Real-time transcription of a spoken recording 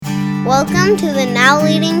Welcome to the Now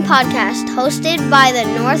Leading podcast, hosted by the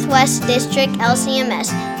Northwest District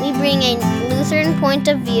LCMS. We bring a Lutheran point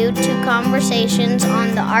of view to conversations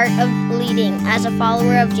on the art of leading as a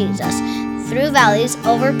follower of Jesus, through valleys,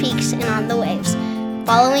 over peaks, and on the waves,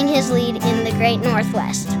 following his lead in the great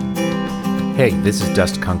Northwest. Hey, this is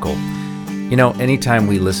Dust Kunkel. You know, anytime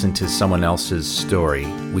we listen to someone else's story,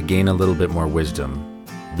 we gain a little bit more wisdom,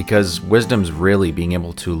 because wisdom's really being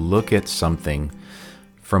able to look at something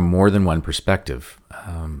from more than one perspective,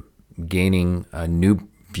 gaining a new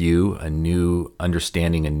view, a new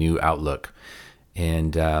understanding, a new outlook.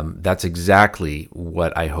 And that's exactly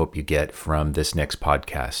what I hope you get from this next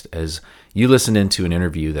podcast. As you listen into an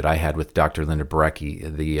interview that I had with Dr. Linda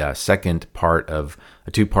Barecki, the second part of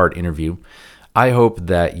a two-part interview, I hope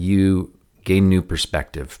that you gain new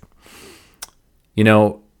perspective. You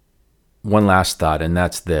know, one last thought, and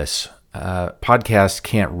that's this. Podcasts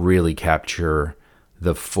can't really capture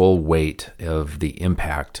the full weight of the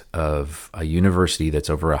impact of a university that's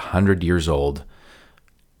over 100 years old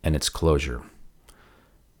and its closure.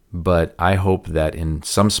 But I hope that in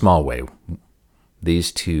some small way,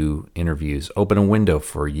 these two interviews open a window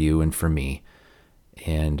for you and for me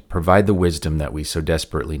and provide the wisdom that we so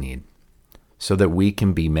desperately need so that we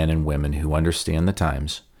can be men and women who understand the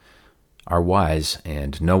times, are wise,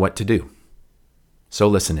 and know what to do. So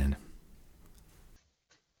listen in.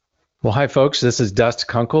 Well, hi, folks. This is Dust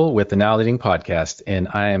Kunkel with the Now Leading podcast, and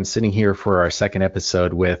I am sitting here for our second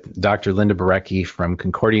episode with Dr. Linda Barecki from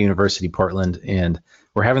Concordia University, Portland, and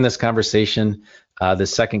we're having this conversation, the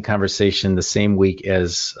second conversation, the same week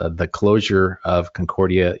as the closure of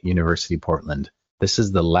Concordia University, Portland. This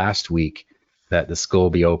is the last week that the school will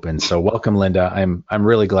be open. So welcome, Linda. I'm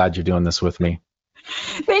really glad you're doing this with me.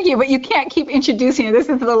 Thank you, but you can't keep introducing it. This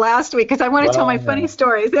is the last week because I want to tell my funny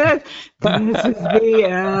stories. This is the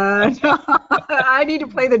end. I need to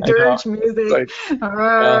play the dirge music.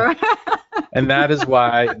 And that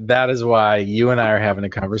is why you and I are having a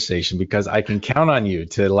conversation, because I can count on you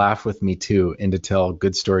to laugh with me too and to tell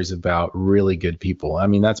good stories about really good people. I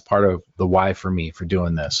mean, that's part of the why for me for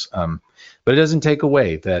doing this. But it doesn't take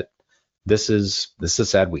away that this is a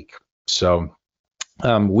sad week. So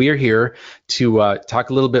we are here to talk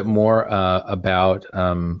a little bit more about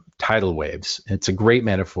tidal waves. It's a great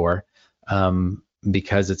metaphor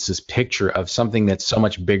because it's this picture of something that's so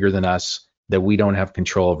much bigger than us that we don't have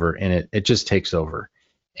control over, and it just takes over.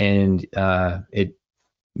 And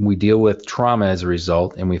we deal with trauma as a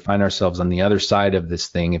result, and we find ourselves on the other side of this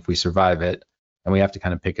thing if we survive it, and we have to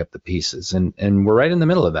kind of pick up the pieces. And we're right in the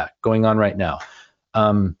middle of that going on right now.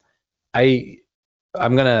 I'm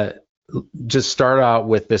going to just start out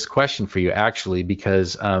with this question for you, actually,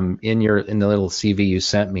 because in the little CV you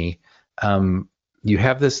sent me, you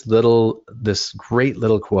have this great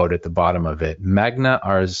little quote at the bottom of it: "Magna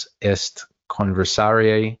ars est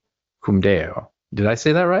conversare cum Deo." Did I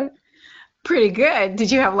say that right? Pretty good.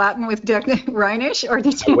 Did you have Latin with Rhinish, or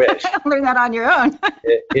did you learn that on your own?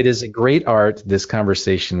 It is a great art, this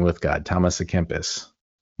conversation with God, Thomas à Kempis.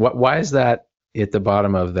 Why is that at the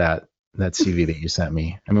bottom of that CV that you sent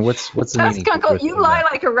me? I mean, what's the meaning? Uncle, you lie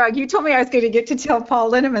like a rug. You told me I was going to get to tell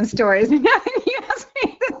Paul Linneman stories, and now you asked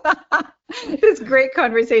me this great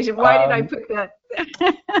conversation. Why did I put that?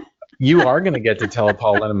 You are going to get to tell a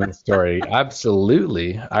Paul Linneman story.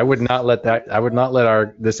 Absolutely. I would not let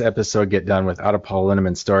this episode get done without a Paul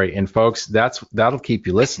Linneman story. And folks, that'll keep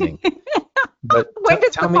you listening. But when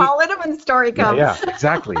does the Paul Linneman story come? Yeah,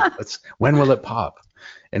 exactly. When will it pop?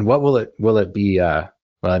 And what will it be?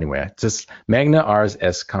 Well, anyway, just Magna ars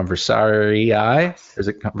est conversarii, or is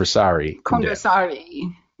it conversari?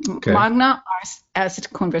 Conversari. Okay. Magna ars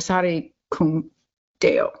est conversari cum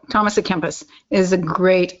Deo. Thomas à Kempis is a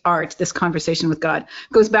great art. This conversation with God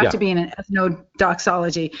goes back to being an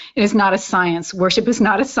ethnodoxology. It is not a science. Worship is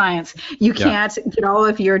not a science. You can't get all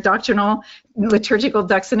of your doctrinal, liturgical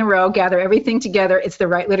ducks in a row, gather everything together. It's the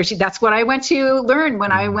right liturgy. That's what I went to learn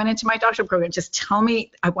when I went into my doctoral program. Just tell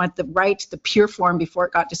me I want the pure form before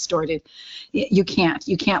it got distorted. You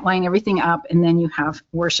can't line everything up and then you have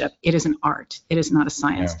worship. It is an art. It is not a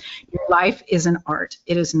science. Your life is an art.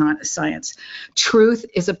 It is not a science. Truth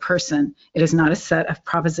is a person. It is not a set of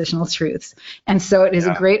propositional truths. And so it is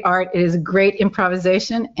a great art. It is a great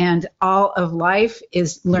improvisation. And all of life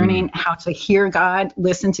is learning how to hear God,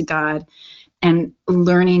 listen to God, and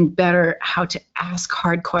learning better how to ask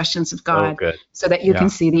hard questions of God so that you can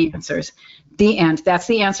see the answers. The end. That's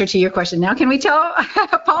the answer to your question. Now, can we tell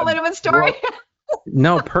Paul Linneman's story?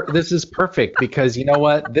 No, this is perfect, because you know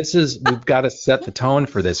what? We've got to set the tone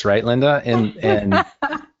for this, right, Linda? And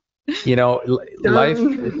you know, life,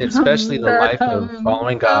 especially the life of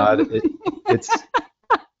following God, it's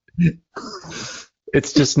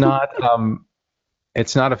It's just not.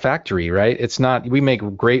 It's not a factory, right? It's not. We make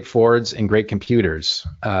great Fords and great computers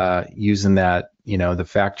using that, the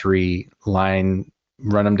factory line,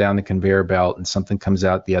 run them down the conveyor belt, and something comes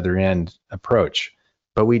out the other end approach.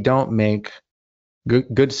 But we don't make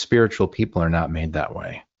good spiritual people are not made that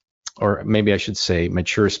way, or maybe I should say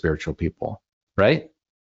mature spiritual people, right?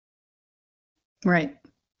 Right.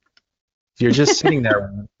 You're just sitting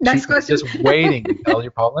there, Next question. just waiting to tell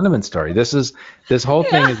your Paul Linneman story. This whole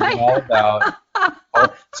thing is all about.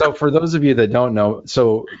 So for those of you that don't know,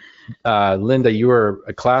 Linda, you were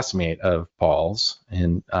a classmate of Paul's,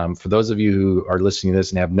 and for those of you who are listening to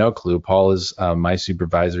this and have no clue, Paul is my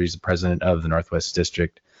supervisor. He's the president of the Northwest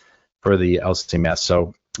District for the LCMS.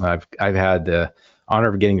 So I've had the honor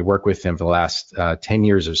of getting to work with him for the last 10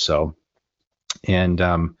 years or so, and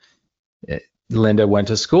Linda went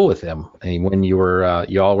to school with him when you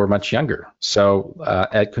all were much younger. So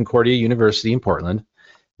at Concordia University in Portland,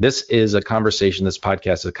 this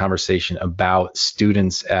podcast is a conversation about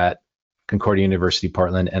students at Concordia University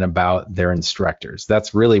Portland and about their instructors.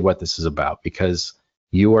 That's really what this is about, because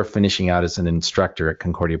you are finishing out as an instructor at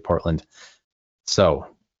Concordia Portland. So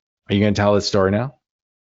are you going to tell this story now?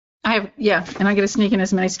 And I'm going to sneak in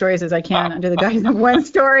as many stories as I can under the guise of one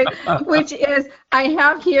story, which is I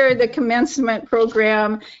have here the commencement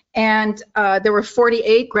program, and there were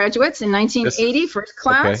 48 graduates in 1980, first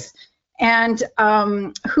class. Okay. And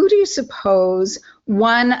who do you suppose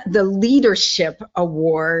won the leadership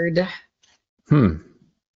award?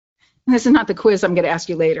 This is not the quiz I'm going to ask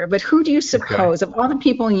you later, but who do you suppose, of all the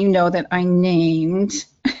people that I named?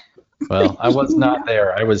 Well, I was not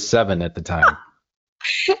there. I was 7 at the time.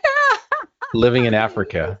 Living in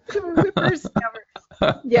Africa.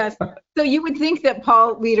 Yes. So you would think that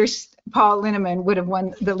Paul Linneman would have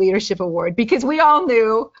won the leadership award, because we all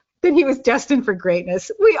knew that he was destined for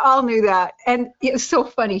greatness. We all knew that. And it was so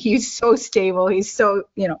funny. He's so stable. He's so,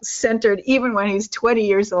 centered, even when he's 20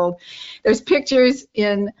 years old. There's pictures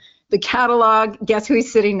in the catalog. Guess who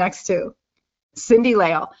he's sitting next to? Cindy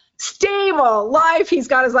Lale. Stable life. He's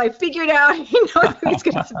got his life figured out. He knows who he's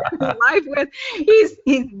going to spend his life with. He's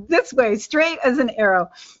this way, straight as an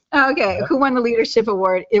arrow. Okay, who won the leadership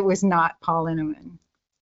award? It was not Paul Linneman.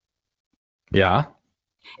 Yeah.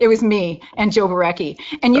 It was me and Joe Barecki.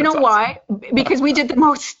 And you know why? Because we did the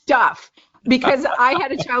most stuff. Because I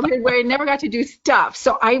had a childhood where I never got to do stuff.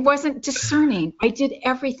 So I wasn't discerning. I did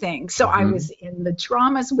everything. So I was in the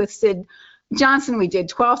dramas with Sid Johnson. We did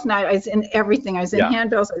 12th Night. I was in everything. I was in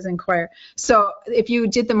handbells. I was in choir. So if you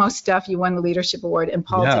did the most stuff, you won the leadership award, and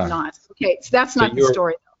Paul did not. Okay, so that's not the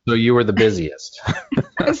story. So you were the busiest.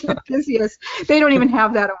 I was the busiest. They don't even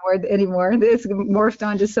have that award anymore. It's morphed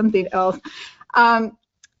onto something else.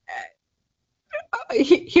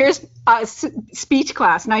 Here's speech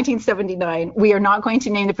class, 1979. We are not going to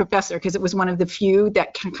name the professor because it was one of the few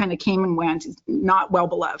that kind of came and went, not well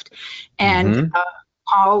beloved. And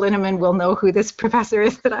Paul Linneman will know who this professor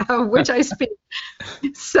is of which I speak.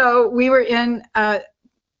 So we were in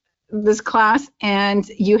this class, and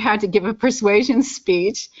you had to give a persuasion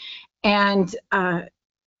speech, and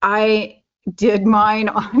I did mine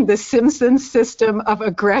on the Simpson system of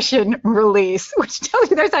aggression release, which tells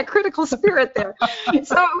you there's that critical spirit there. So it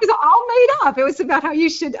was all made up. It was about how you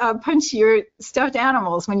should punch your stuffed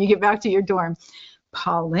animals when you get back to your dorm.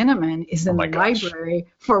 Paul Linneman is in the library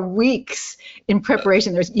for weeks in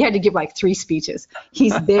preparation. You had to give like 3 speeches.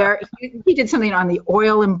 He's there. He did something on the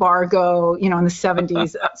oil embargo, in the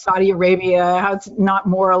 70s, Saudi Arabia, how it's not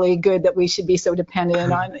morally good that we should be so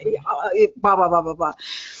dependent on blah, blah, blah, blah, blah.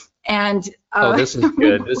 And this is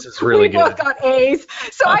good. This is really good. We both got A's.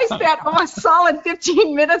 So I spent a solid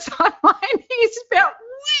 15 minutes on mine. He spent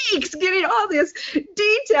weeks giving all this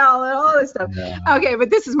detail and all this stuff. Yeah. Okay, but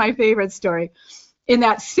this is my favorite story. In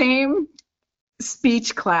that same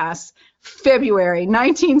speech class, February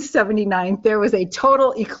 1979, there was a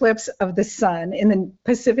total eclipse of the sun in the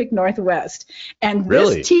Pacific Northwest. And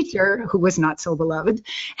this teacher, who was not so beloved,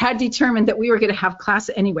 had determined that we were going to have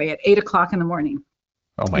class anyway at 8 o'clock in the morning.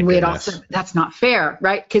 Oh my goodness. All said, that's not fair,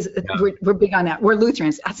 right? Because we're big on that. We're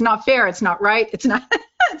Lutherans. That's not fair. It's not right. It's not.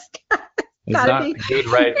 It's not good,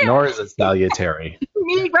 right? Nor is it salutary.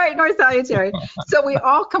 Right, nor salutary. So we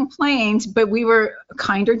all complained, but we were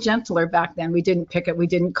kinder, gentler back then. We didn't pick it. We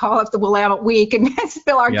didn't call up the Willamette Week and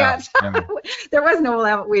spill our guts. Yeah. There was no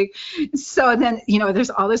Willamette Week. So then, there's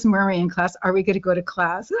all this murmuring in class. Are we going to go to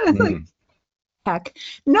class? Like, heck,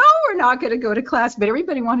 no, we're not going to go to class. But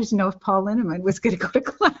everybody wanted to know if Paul Linneman was going to go to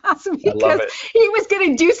class because he was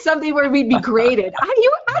going to do something where we'd be graded. I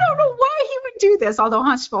don't know why he would do this, although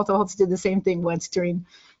Hans Schmaltz did the same thing once during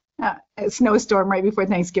a snowstorm right before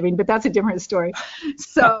Thanksgiving, but that's a different story.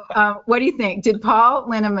 So what do you think? Did Paul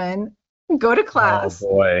Linneman go to class,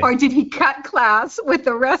 or did he cut class with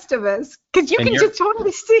the rest of us? Because you can just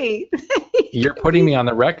totally see. You're putting me on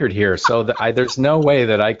the record here, so there's no way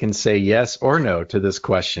that I can say yes or no to this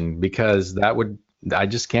question, because I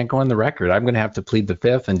just can't go on the record. I'm going to have to plead the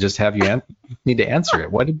fifth and just have you need to answer it.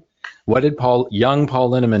 What did young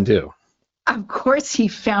Paul Linneman do? Of course, he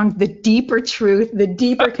found the deeper truth, the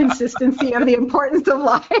deeper consistency of the importance of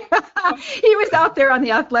life. He was out there on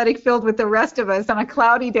the athletic field with the rest of us on a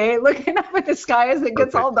cloudy day, looking up at the sky as it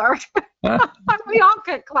gets all dark. We all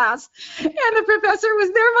cut class, and the professor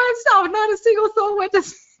was there by himself. Not a single soul went to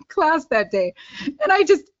class that day. And I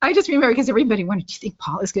just remember, because everybody wondered, do you think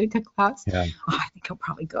Paul is going to cut class? Yeah. Oh, I think he'll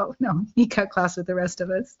probably go. No, he cut class with the rest of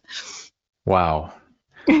us. Wow.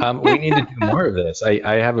 We need to do more of this.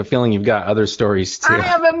 I have a feeling you've got other stories too. I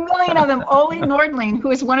have a million of them. Ole Nordling,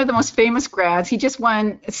 who is one of the most famous grads, he just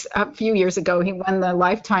won a few years ago. He won the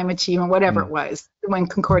Lifetime Achievement, whatever it was, when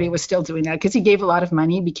Concordia was still doing that, because he gave a lot of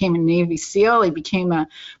money. He became a Navy SEAL. He became a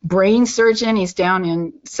brain surgeon. He's down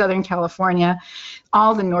in Southern California.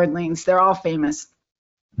 All the Nordlings, they're all famous.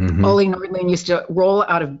 Mm-hmm. Ole Nordling used to roll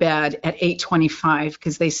out of bed at 8:25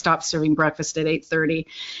 because they stopped serving breakfast at 8:30,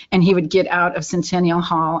 and he would get out of Centennial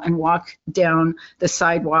Hall and walk down the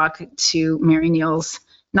sidewalk to Mary Neal's,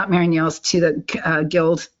 not Mary Neal's, to the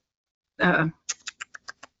Guild. What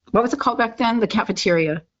was it called back then? The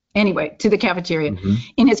cafeteria. Anyway, to the cafeteria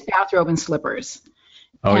in his bathrobe and slippers.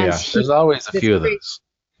 Oh, and yeah. There's always a few of those.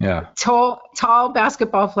 Yeah. Tall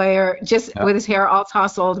basketball player, just with his hair all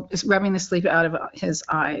tousled, just rubbing the sleep out of his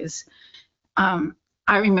eyes. I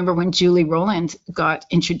remember when Julie Rowland got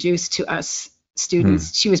introduced to us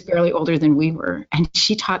students. She was barely older than we were, and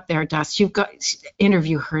she taught their dust. You've got to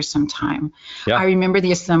interview her sometime. Yeah. I remember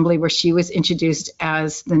the assembly where she was introduced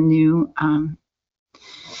as the new,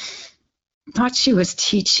 thought she was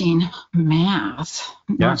teaching math.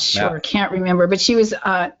 Not sure, math. Can't remember, but she was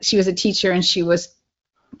a teacher, and she was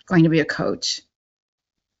going to be a coach.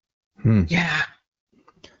 Yeah.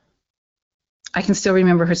 I can still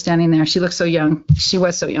remember her standing there. She looked so young. She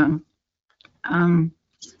was so young. And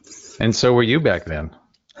so were you back then.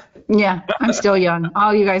 Yeah, I'm still young.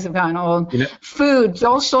 All you guys have gotten old. Food,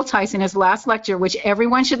 Joel Schultheis in his last lecture, which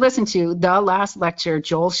everyone should listen to, the last lecture,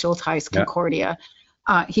 Joel Schultheis, Concordia.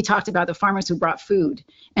 He talked about the farmers who brought food.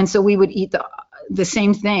 And so we would eat the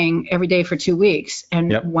same thing every day for 2 weeks.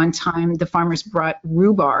 And one time the farmers brought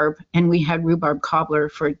rhubarb, and we had rhubarb cobbler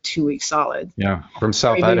for 2 weeks solid. Yeah, from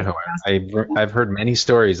South Idaho. I've heard many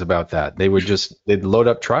stories about that. They'd load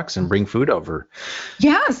up trucks and bring food over.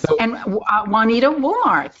 Yes, and Juanita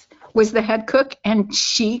Woolmarth was the head cook, and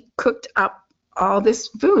she cooked up all this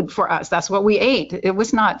food for us. That's what we ate. It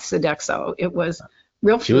was not Sodexo. It was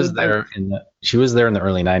real food. She was there in the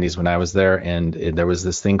early 90s when I was there, and there was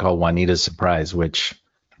this thing called Juanita's Surprise, which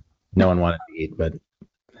no one wanted to eat, but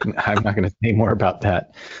I'm not going to say more about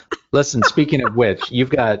that. Listen, speaking of which,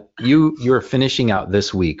 you're finishing out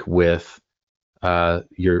this week with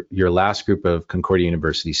your last group of Concordia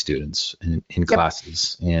University students in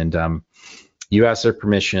classes, and you asked their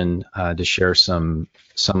permission to share some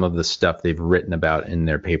of the stuff they've written about in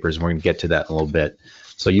their papers. We're going to get to that in a little bit.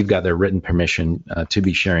 So you've got their written permission to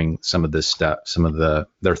be sharing some of this stuff, some of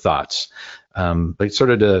their thoughts. But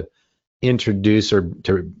sort of to introduce or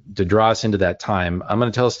to draw us into that time, I'm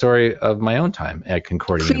going to tell a story of my own time at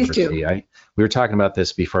Concordia University. We were talking about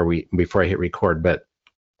this before I hit record, but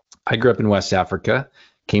I grew up in West Africa,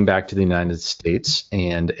 came back to the United States,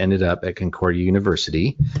 and ended up at Concordia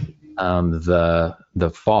University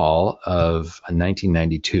the fall of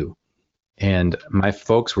 1992. And my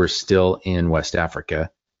folks were still in West Africa.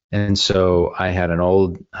 And so I had an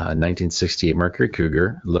old 1968 Mercury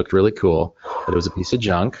Cougar, looked really cool, but it was a piece of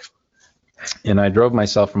junk. And I drove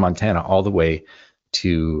myself from Montana all the way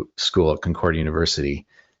to school at Concordia University.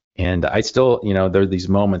 And I still, there are these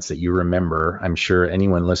moments that you remember. I'm sure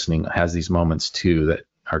anyone listening has these moments too that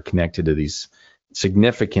are connected to these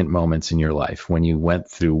significant moments in your life when you went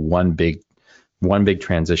through one big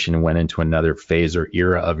transition and went into another phase or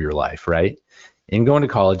era of your life, right? And going to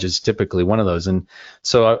college is typically one of those. And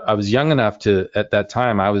so I was young enough at that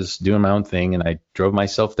time, I was doing my own thing, and I drove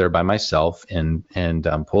myself there by myself and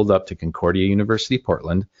pulled up to Concordia University,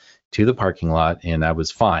 Portland, to the parking lot, and I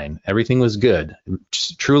was fine. Everything was good,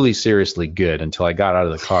 truly, seriously good, until I got out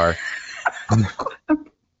of the car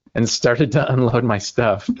and started to unload my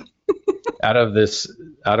stuff out of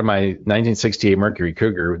my 1968 Mercury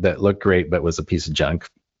Cougar that looked great but was a piece of junk.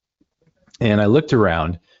 And I looked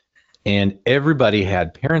around, and everybody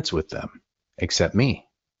had parents with them except me.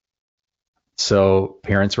 So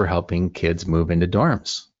parents were helping kids move into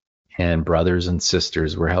dorms, and brothers and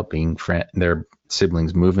sisters were helping their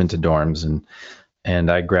siblings move into dorms.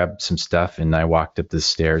 And I grabbed some stuff and I walked up the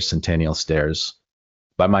stairs, Centennial Stairs,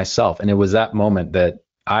 by myself. And it was that moment that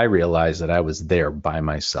I realized that I was there by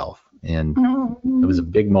myself. And it was a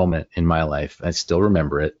big moment in my life. I still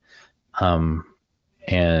remember it.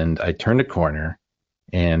 And I turned a corner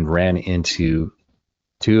and ran into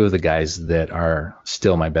two of the guys that are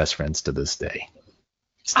still my best friends to this day.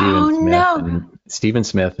 Stephen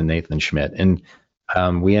Smith and Nathan Schmidt. And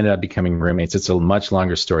we ended up becoming roommates. It's a much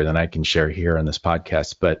longer story than I can share here on this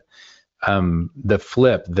podcast. But the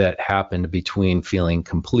flip that happened between feeling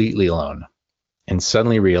completely alone and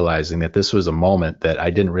suddenly realizing that this was a moment that I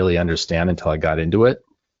didn't really understand until I got into it,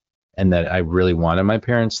 and that I really wanted my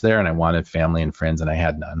parents there and I wanted family and friends and I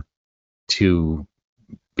had none, to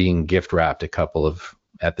being gift wrapped a couple of,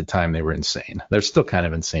 at the time they were insane. They're still kind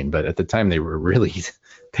of insane, but at the time they were really,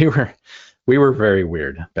 we were very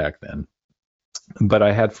weird back then. But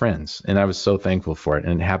I had friends and I was so thankful for it,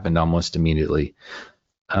 and it happened almost immediately.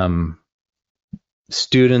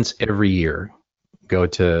 Students every year go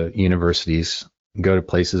to universities, go to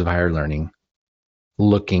places of higher learning,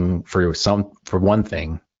 looking for one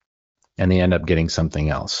thing, and they end up getting something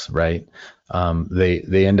else, right?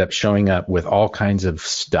 They end up showing up with all kinds of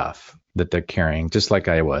stuff that they're carrying, just like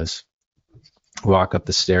I was. Walk up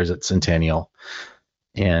the stairs at Centennial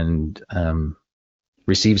and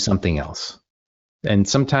receive something else. And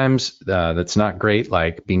sometimes that's not great,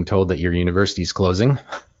 like being told that your university is closing.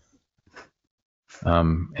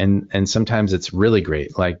 And sometimes it's really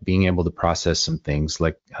great, like being able to process some things,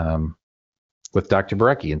 like with Dr.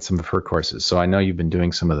 Barecki and some of her courses. So I know you've been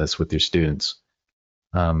doing some of this with your students.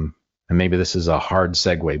 And maybe this is a hard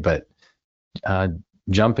segue, but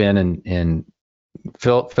jump in and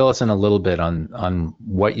fill us in a little bit on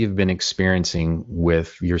what you've been experiencing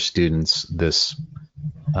with your students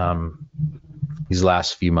these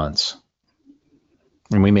last few months.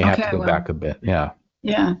 And we may have to go back a bit. Yeah.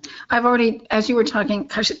 Yeah. I've already, as you were talking,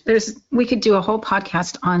 gosh, we could do a whole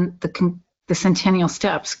podcast on the Centennial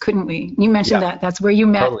Steps, couldn't we? You mentioned that's where you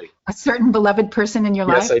met a certain beloved person in your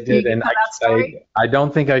life. Yes, I did. And I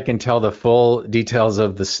don't think I can tell the full details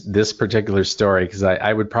of this particular story, because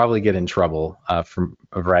I would probably get in trouble from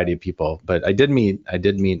a variety of people. But I did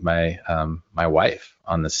meet my my wife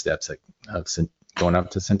on the steps of going up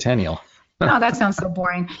to Centennial. Oh, that sounds so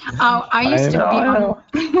boring. I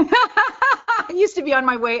used to be on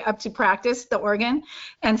my way up to practice the organ,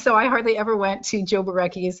 and so I hardly ever went to Joe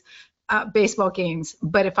Barecki's baseball games.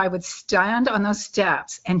 But if I would stand on those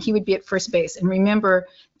steps, and he would be at first base, and remember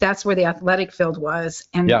that's where the athletic field was,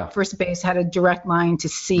 and first base had a direct line to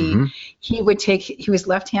C. Mm-hmm. He was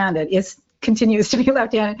left-handed. Continues to be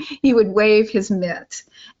left-handed. He would wave his mitt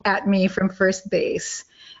at me from first base.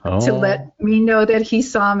 To let me know that he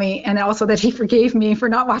saw me, and also that he forgave me for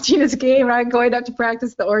not watching his game and I'm going up to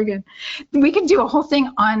practice the organ. We could do a whole thing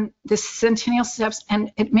on the Centennial Steps,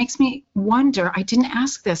 and it makes me wonder, I didn't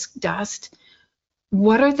ask this, Dust,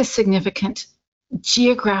 what are the significant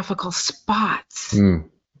geographical spots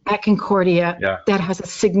at Concordia that has a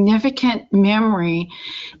significant memory?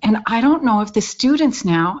 And I don't know if the students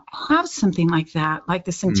now have something like that, like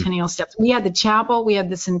the Centennial Steps. We had the chapel, we had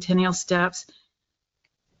the Centennial Steps.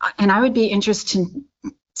 And I would be interested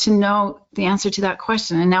to know the answer to that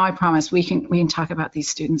question. And now I promise we can talk about these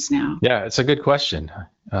students now. Yeah, it's a good question.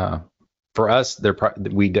 For us,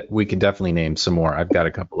 we could definitely name some more. I've got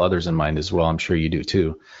a couple others in mind as well. I'm sure you do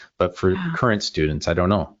too. But for current students, I don't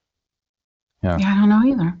know. Yeah, I don't know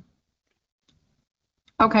either.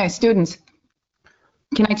 Okay, students.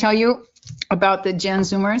 Can I tell you about the Gen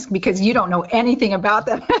Zoomers? Because you don't know anything about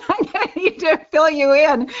them. I'm going to need to fill you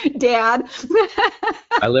in, Dad.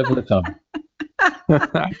 I live with them.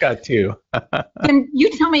 I've got two. And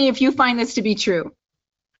you tell me if you find this to be true.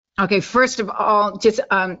 Okay, first of all, just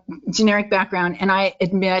generic background, and I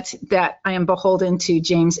admit that I am beholden to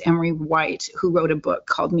James Emery White, who wrote a book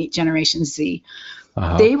called Meet Generation Z.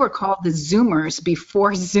 They were called the Zoomers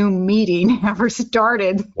before Zoom meeting ever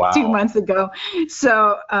started 2 months ago.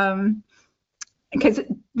 So, because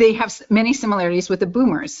they have many similarities with the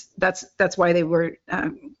Boomers. That's why they were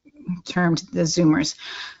termed the Zoomers.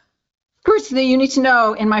 First thing you need to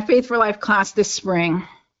know, in my Faith for Life class this spring,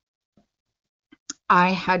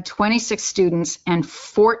 I had 26 students and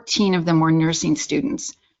 14 of them were nursing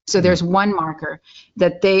students. So there's one marker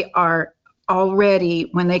that they are already,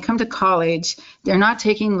 when they come to college, they're not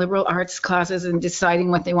taking liberal arts classes and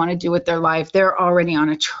deciding what they want to do with their life. They're already on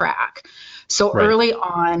a track. So early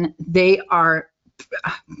on, they are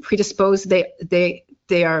predisposed. They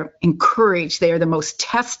they are encouraged. They are the most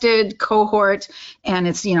tested cohort, and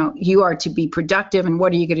it's, you are to be productive, and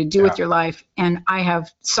what are you going to do with your life? And I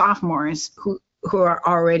have sophomores who are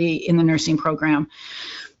already in the nursing program.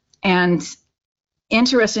 And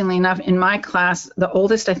interestingly enough, in my class, the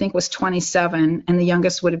oldest I think was 27 and the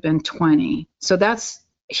youngest would have been 20. So that's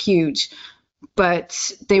huge.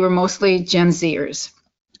 But they were mostly Gen Zers.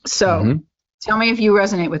 So tell me if you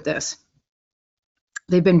resonate with this.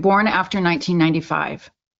 They've been born after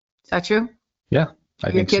 1995. Is that true? Yeah,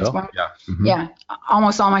 I think so. Born? Yeah. Yeah,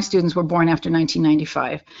 almost all my students were born after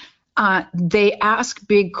 1995. They ask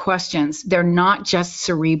big questions. They're not just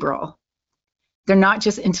cerebral. They're not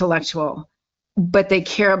just intellectual, but they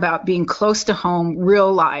care about being close to home,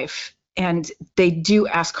 real life, and they do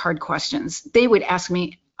ask hard questions. They would ask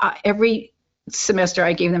me every semester.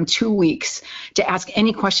 I gave them 2 weeks to ask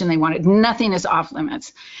any question they wanted. Nothing is off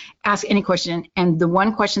limits. Ask any question. And the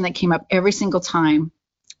one question that came up every single time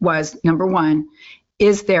was, number one,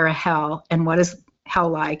 is there a hell, and what is hell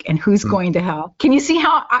like, and who's going to hell? Can you see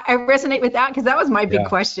how I resonate with that? Because that was my big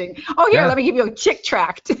question. Oh, here, let me give you a chick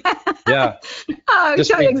tract. Yeah. I'll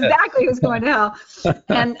tell you exactly who's going to hell.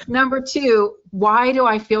 And number two, why do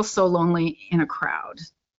I feel so lonely in a crowd?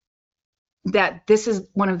 That this is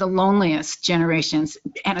one of the loneliest generations,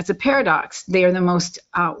 and it's a paradox. They are the most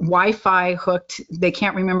Wi-Fi hooked. They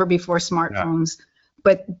can't remember before smartphones,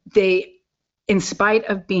 but they, in spite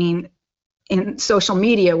of being in social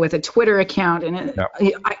media with a Twitter account, and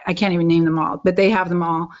I can't even name them all, but they have them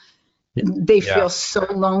all. They feel so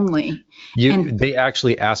lonely. They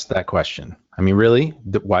actually asked that question. I mean, really?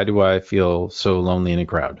 Why do I feel so lonely in a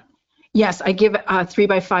crowd? Yes, I give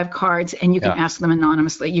 3x5 cards, and you can ask them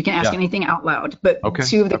anonymously. You can ask anything out loud, but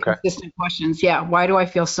two of the consistent questions. Yeah, why do I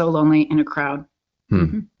feel so lonely in a crowd?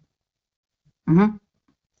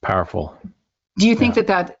 Powerful. Do you think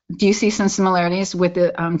that do you see some similarities with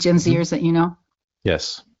the Gen Zers that you know?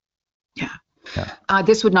 Yes. Yeah.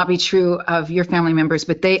 This would not be true of your family members,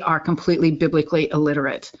 but they are completely biblically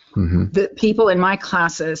illiterate. The people in my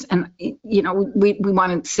classes, and we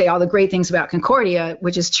want to say all the great things about Concordia,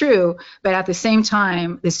 which is true, but at the same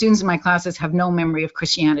time, the students in my classes have no memory of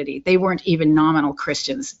Christianity. They weren't even nominal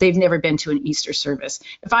Christians. They've never been to an Easter service.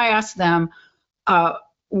 If I asked them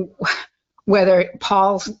whether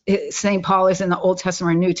St. Paul is in the Old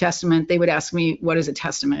Testament or New Testament, they would ask me, what is a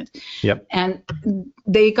testament? Yep. And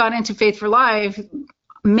they got into Faith for Life.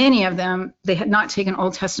 Many of them, they had not taken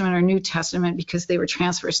Old Testament or New Testament because they were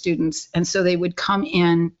transfer students. And so they would come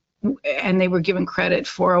in and they were given credit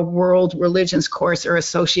for a world religions course or a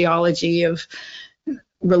sociology of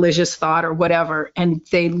religious thought or whatever. And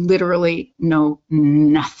they literally know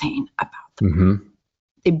nothing about them.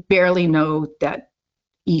 They barely know that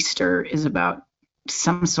Easter is about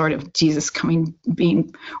some sort of Jesus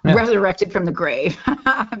being resurrected from the grave,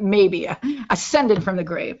 maybe ascended from the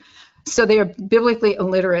grave. So they are biblically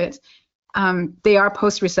illiterate. They are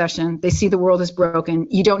post-recession. They see the world as broken.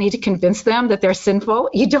 You don't need to convince them that they're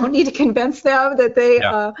sinful. You don't need to convince them that they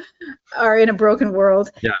are in a broken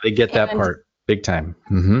world. Yeah, they get that part big time.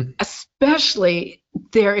 Especially,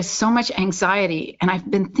 there is so much anxiety, and I've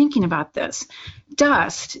been thinking about this.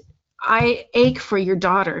 Dust, I ache for your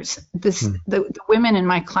daughters. The women in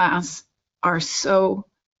my class are so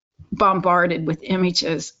bombarded with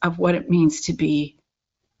images of what it means to be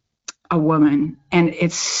a woman, and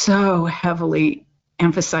it's so heavily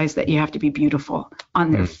emphasized that you have to be beautiful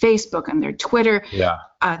on their Facebook, on their Twitter.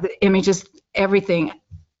 The images, everything.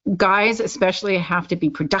 Guys especially have to be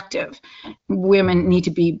productive. Women need to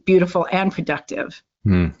be beautiful and productive.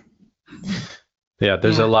 Yeah,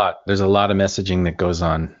 there's a lot of messaging that goes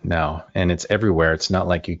on now, and it's everywhere. It's not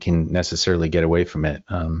like you can necessarily get away from it.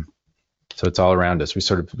 So it's all around us. We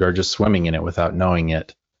sort of are just swimming in it without knowing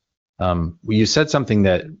it. You said something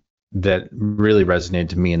that really resonated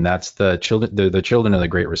to me, and that's the children of the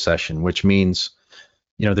Great Recession, which means,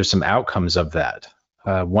 there's some outcomes of that.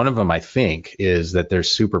 One of them, I think, is that they're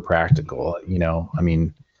super practical.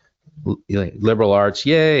 Liberal arts,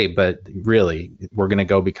 yay, but really, we're going to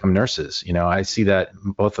go become nurses. I see that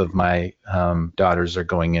both of my daughters are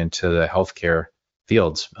going into the healthcare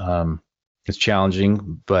fields. It's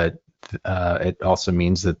challenging, but it also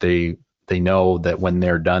means that they know that when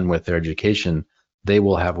they're done with their education, they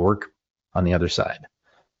will have work on the other side.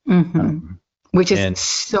 Which is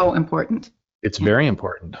so important. It's very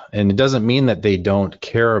important. And it doesn't mean that they don't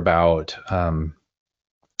care about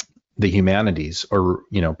the humanities or,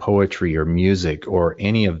 poetry or music or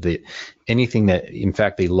anything that, in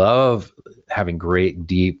fact, they love having great,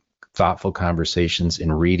 deep, thoughtful conversations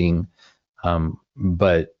and reading.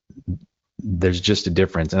 But there's just a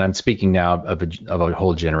difference. And I'm speaking now of a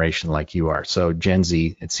whole generation like you are. So Gen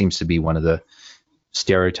Z, it seems to be one of the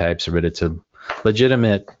stereotypes, but it's a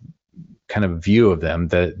legitimate kind of view of them,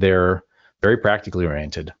 that they're very practically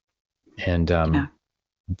oriented. And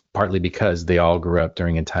partly because they all grew up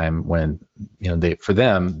during a time when, for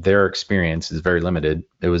them, their experience is very limited.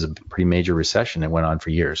 It was a pretty major recession. It went on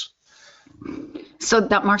for years. So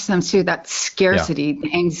that marks them too, that scarcity,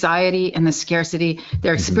 the anxiety and the scarcity.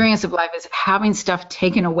 Their experience of life is having stuff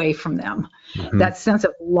taken away from them. That sense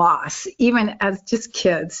of loss, even as just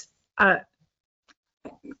kids.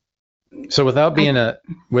 So without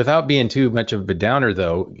being too much of a downer,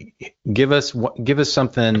 though, give us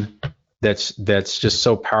something that's just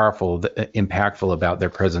so powerful, impactful about their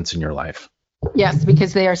presence in your life. Yes,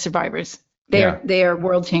 because they are survivors. They are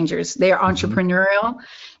world changers. They are entrepreneurial.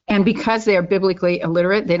 And because they are biblically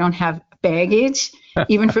illiterate, they don't have baggage,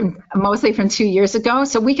 even mostly from 2 years ago.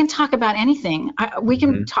 So we can talk about anything. We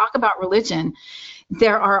can talk about religion.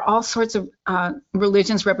 There are all sorts of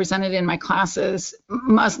religions represented in my classes: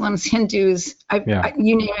 Muslims, Hindus,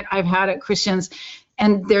 you name it. I've had it, Christians.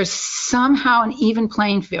 And there's somehow an even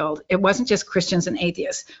playing field. It wasn't just Christians and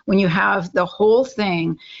atheists. When you have the whole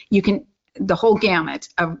thing, the whole gamut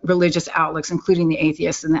of religious outlooks, including the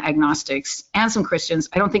atheists and the agnostics and some Christians.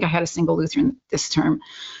 I don't think I had a single Lutheran this term.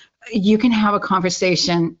 You can have a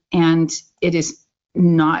conversation, and it is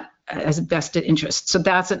not as a vested interest. So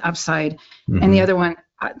that's an upside. And the other one,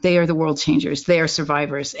 they are the world changers. They are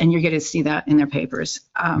survivors, and you're going to see that in their papers.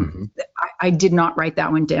 I did not write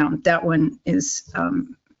that one down. That one is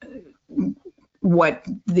what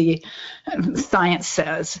the science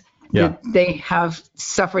says. Yeah. They have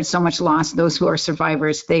suffered so much loss. Those who are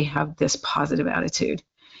survivors, they have this positive attitude.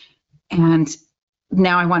 And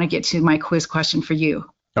now I want to get to my quiz question for you.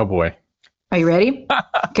 Oh, boy. Are you ready?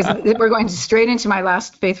 Because we're going straight into my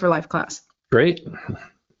last Faith for Life class. Great.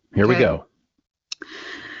 Here we go.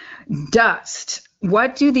 Dust.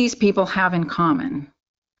 What do these people have in common?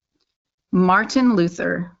 Martin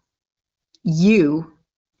Luther, you,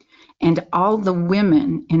 and all the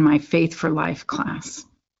women in my Faith for Life class.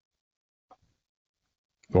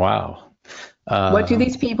 Wow. What do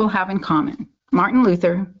these people have in common? Martin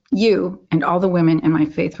Luther, you, and all the women in my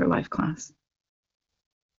Faith for Life class.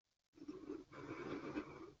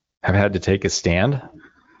 Have had to take a stand?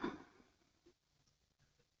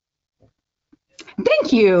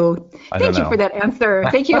 Thank you. Thank you for that answer.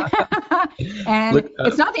 Thank you. And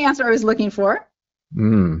it's not the answer I was looking for.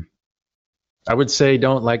 I would say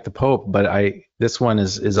don't like the Pope, but this one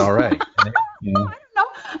is all right. I don't know.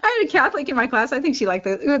 I had a Catholic in my class. I think she liked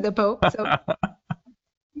the Pope. So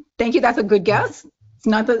thank you. That's a good guess. It's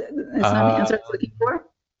not the answer I was looking for.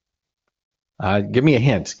 Give me a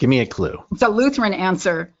hint. Give me a clue. It's a Lutheran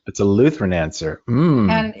answer. It's a Lutheran answer.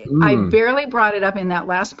 And I barely brought it up in that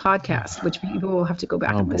last podcast, which people will have to go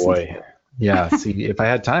back and listen to. Yeah. See, if I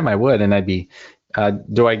had time, I would. And I'd be,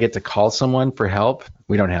 do I get to call someone for help?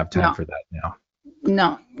 We don't have time for that now.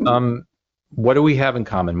 No. What do we have in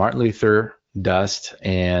common? Martin Luther, Dust,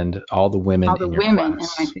 and all the women in your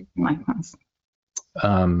class. In my class.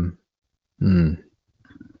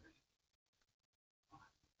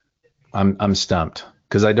 I'm stumped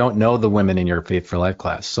because I don't know the women in your Faith for Life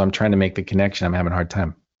class. So I'm trying to make the connection. I'm having a hard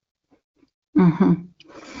time.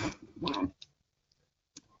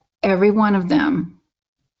 Every one of them,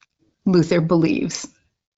 Luther believes,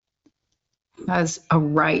 has a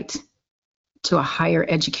right to a higher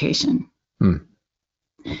education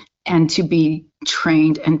and to be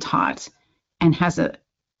trained and taught, and has a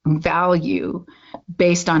value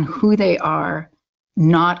based on who they are,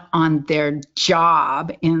 not on their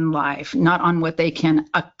job in life, not on what they can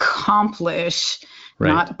accomplish,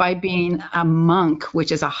 not by being a monk,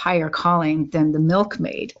 which is a higher calling than the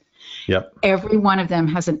milkmaid. Yep. Every one of them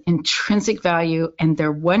has an intrinsic value, and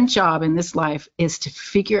their one job in this life is to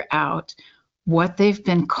figure out what they've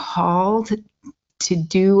been called to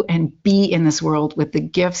do and be in this world with the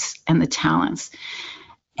gifts and the talents.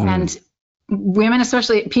 And women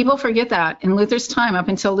especially, people forget that. In Luther's time, up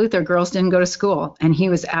until Luther, girls didn't go to school. And he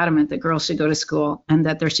was adamant that girls should go to school and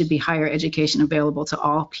that there should be higher education available to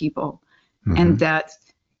all people. And that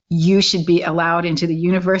you should be allowed into the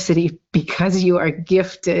university because you are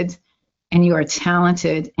gifted and you are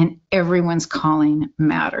talented, and everyone's calling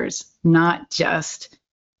matters, not just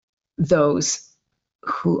those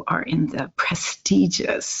who are in the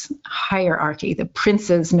prestigious hierarchy, the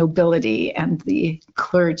princes, nobility, and the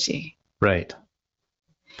clergy. Right.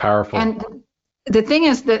 Powerful. And the thing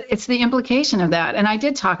is that it's the implication of that, and I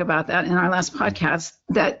did talk about that in our last podcast,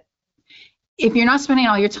 that if you're not spending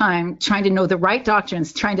all your time trying to know the right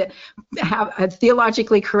doctrines, trying to have a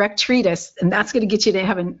theologically correct treatise, and that's going to get you to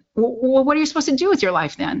heaven, well, what are you supposed to do with your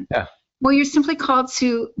life then? Yeah. Well, you're simply called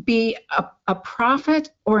to be a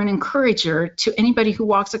prophet or an encourager to anybody who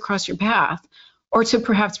walks across your path, or to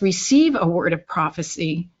perhaps receive a word of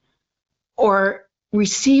prophecy or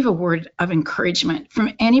receive a word of encouragement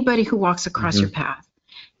from anybody who walks across your path.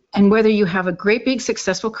 And whether you have a great big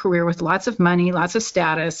successful career with lots of money, lots of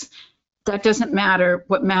status, that doesn't matter.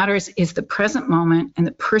 What matters is the present moment and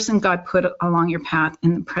the person God put along your path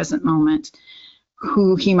in the present moment,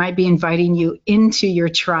 who he might be inviting you into your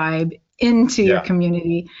tribe, into your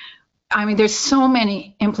community. I mean, there's so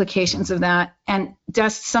many implications of that. And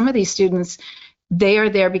just some of these students, they are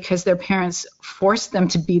there because their parents forced them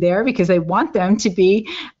to be there because they want them to be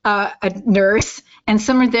a nurse. And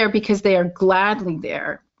some are there because they are gladly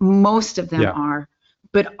there. Most of them are.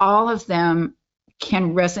 But all of them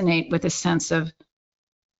can resonate with a sense of,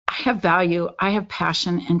 I have value, I have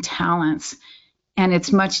passion and talents, and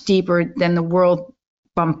it's much deeper than the world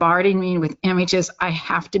bombarding me with images. I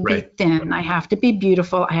have to be thin, I have to be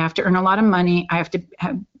beautiful, I have to earn a lot of money, I have to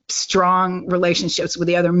have strong relationships with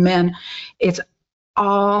the other men. It's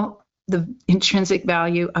all the intrinsic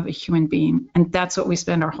value of a human being, and that's what we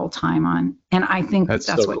spend our whole time on. And I think that's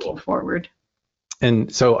so what came forward.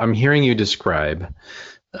 And so I'm hearing you describe,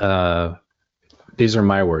 these are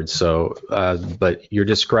my words, so but you're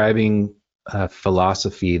describing a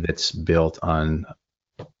philosophy that's built on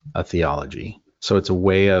a theology. So it's a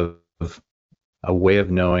way of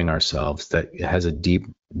knowing ourselves that has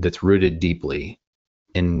that's rooted deeply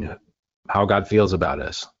in how God feels about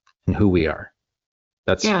us and who we are.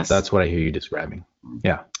 That's what I hear you describing.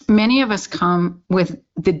 Yeah. Many of us come with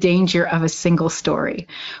the danger of a single story.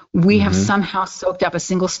 We have somehow soaked up a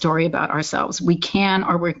single story about ourselves. We can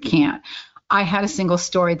or we can't. I had a single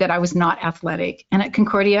story that I was not athletic. And at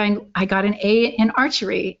Concordia, I got an A in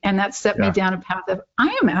archery, and that set me down a path of,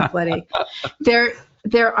 I am athletic.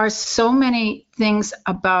 There are so many things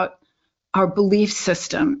about our belief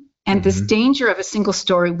system, and this danger of a single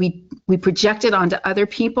story, we project it onto other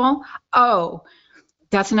people. Oh,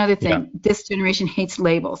 that's another thing. Yeah. This generation hates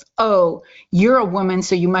labels. Oh, you're a woman,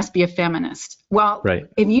 so you must be a feminist. Well,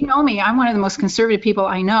 if you know me, I'm one of the most conservative people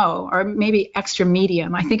I know, or maybe extra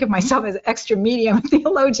medium. I think of myself as extra medium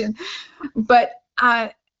theologian. But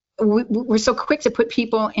we're so quick to put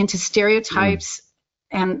people into stereotypes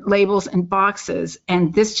and labels and boxes.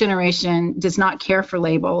 And this generation does not care for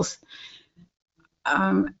labels.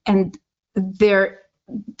 And there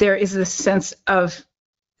is this sense of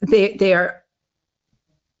they are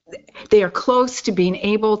close to being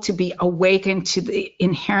able to be awakened to the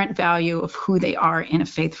inherent value of who they are in a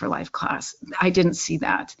Faith for Life class. I didn't see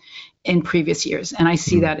that in previous years, and I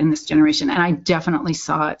see that in this generation. And I definitely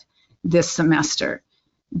saw it this semester,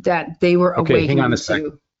 that they were awakened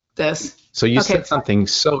to this. So you said something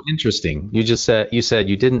so interesting. You said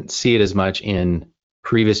you didn't see it as much in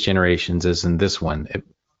previous generations as in this one.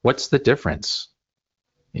 What's the difference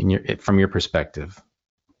from your perspective?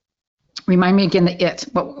 Remind me again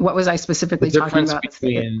what was I specifically talking about? The difference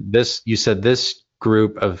between this, you said this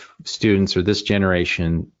group of students or this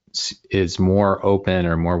generation is more open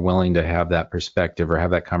or more willing to have that perspective or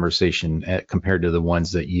have that conversation compared to the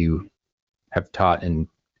ones that you have taught in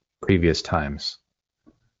previous times.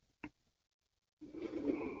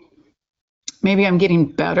 Maybe I'm getting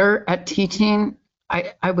better at teaching.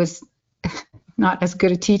 I was not as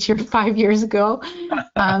good a teacher 5 years ago.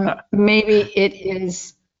 Maybe it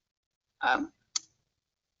is.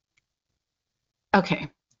 Okay.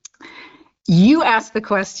 You asked the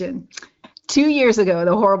question 2 years ago,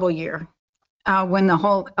 the horrible year, when the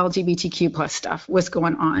whole LGBTQ plus stuff was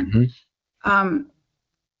going on.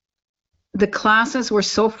 The classes were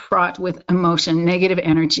so fraught with emotion, negative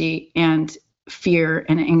energy, and fear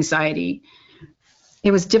and anxiety.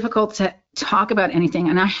 It was difficult to talk about anything.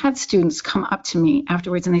 And I had students come up to me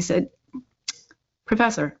afterwards and they said,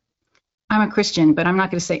 Professor, I'm a Christian, but I'm not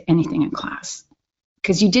going to say anything in class.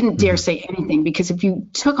 Because you didn't dare say anything. Because if you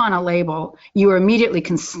took on a label, you were immediately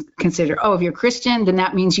considered, oh, if you're Christian, then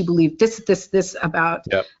that means you believe this about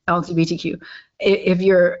LGBTQ. If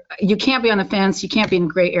you can't be on the fence, you can't be in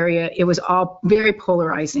the gray area. It was all very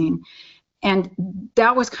polarizing. And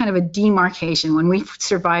that was kind of a demarcation. When we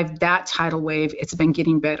survived that tidal wave, it's been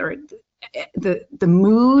getting better. The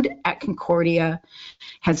mood at Concordia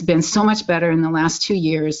has been so much better in the last 2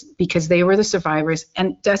 years because they were the survivors.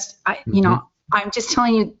 And just, I'm just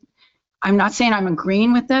telling you, I'm not saying I'm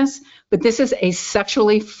agreeing with this, but this is a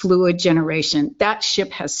sexually fluid generation. That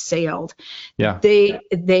ship has sailed. Yeah.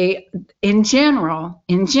 They in general,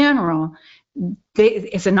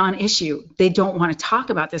 it's a non-issue. They don't want to talk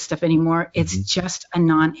about this stuff anymore. It's just a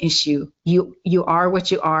non-issue. You are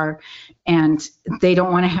what you are, and they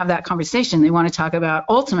don't want to have that conversation. They want to talk about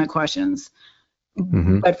ultimate questions.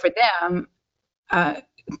 But for them,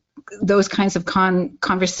 those kinds of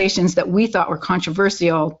conversations that we thought were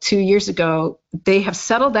controversial 2 years ago, they have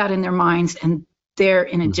settled that in their minds, and they're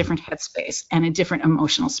in a different headspace and a different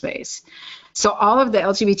emotional space. So all of the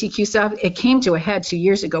LGBTQ stuff, it came to a head 2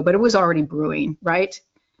 years ago, but it was already brewing, right?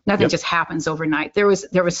 Nothing just happens overnight. There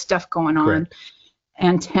was stuff going on,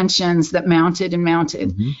 and tensions that mounted and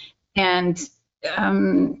mounted. And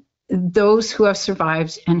those who have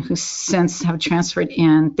survived and who since have transferred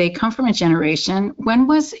in, they come from a generation. When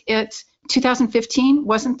was it? 2015?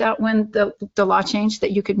 Wasn't that when the law changed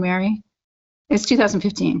that you could marry? It's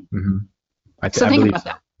 2015. So think about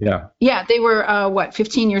that. Yeah, they were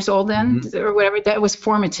 15 years old then, or whatever. That was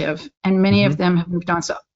formative, and many of them have moved on.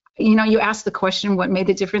 So, you asked the question, what made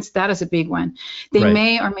the difference? That is a big one. They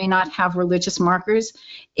may or may not have religious markers.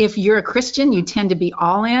 If you're a Christian, you tend to be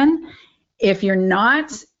all in. If you're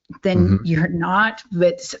not, then you're not.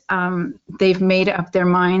 But they've made up their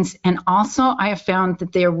minds, and also I have found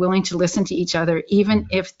that they are willing to listen to each other, even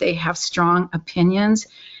if they have strong opinions,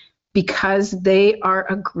 because they are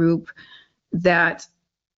a group that,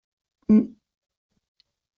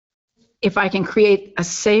 if I can create a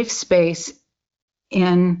safe space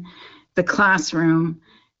in the classroom,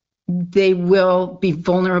 they will be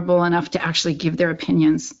vulnerable enough to actually give their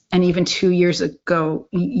opinions. And even 2 years ago,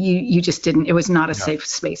 you just didn't. It was not a safe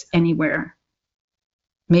space anywhere.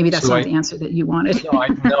 Maybe that's not the answer that you wanted.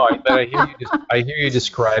 But I hear you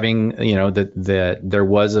describing, that there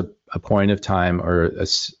was a point of time or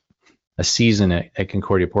a season at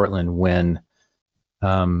Concordia Portland when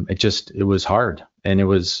it was hard,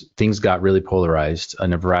 and things got really polarized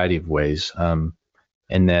in a variety of ways,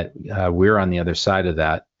 and that we're on the other side of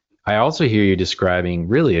that. I also hear you describing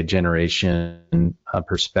really a generation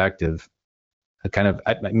perspective. I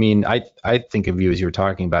think of you, as you were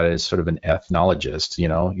talking about it, as sort of an ethnologist.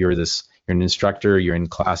 You're an instructor. You're in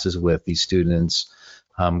classes with these students.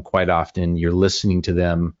 Quite often, you're listening to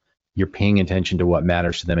them. You're paying attention to what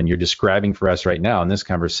matters to them, and you're describing for us right now in this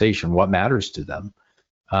conversation what matters to them,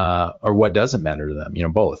 or what doesn't matter to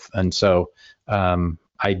them. Both. And so,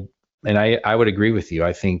 I would agree with you.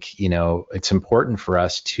 I think it's important for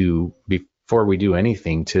us to, before we do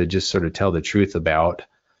anything, to just sort of tell the truth about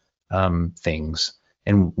things.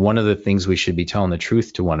 And one of the things we should be telling the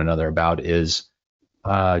truth to one another about is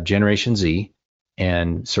Generation Z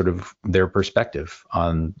and sort of their perspective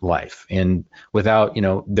on life. And without,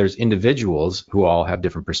 there's individuals who all have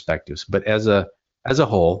different perspectives, but as a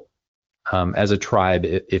whole, as a tribe,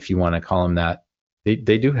 if you want to call them that, they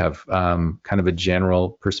do have kind of a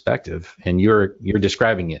general perspective. And you're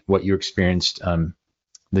describing it, what you experienced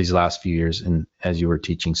these last few years and as you were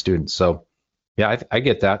teaching students. So yeah, I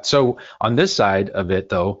get that. So on this side of it,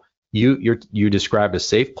 though, you described a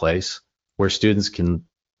safe place where students can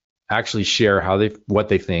actually share what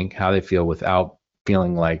they think, how they feel, without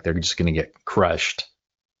feeling like they're just going to get crushed,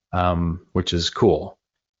 which is cool.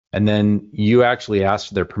 And then you actually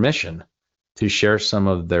asked their permission to share some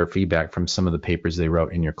of their feedback from some of the papers they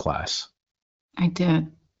wrote in your class. I did.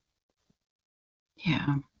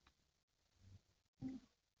 Yeah.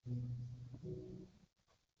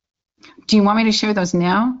 Do you want me to share those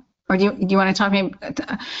now? Or do you want to talk to me?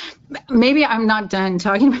 Maybe I'm not done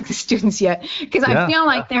talking about the students yet, because I feel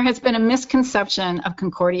like there has been a misconception of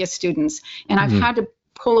Concordia students, and I've had to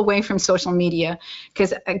pull away from social media,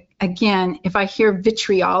 because again, if I hear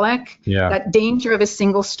vitriolic, that danger of a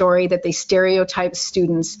single story, that they stereotype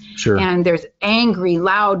students, and there's angry,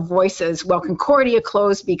 loud voices. Well, Concordia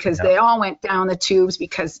closed because they all went down the tubes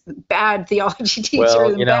because bad theology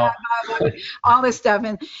teachers, and all this stuff,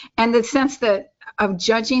 and the sense that of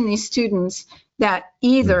judging these students, that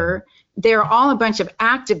either they're all a bunch of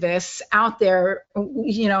activists out there,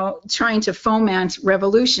 trying to foment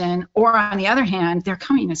revolution, or on the other hand, they're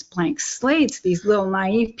coming as blank slates, these little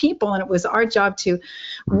naive people, and it was our job to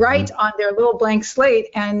write on their little blank slate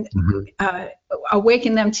and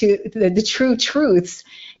awaken them to the true truths.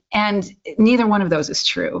 And neither one of those is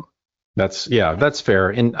true. That's fair.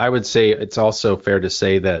 And I would say it's also fair to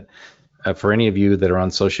say that for any of you that are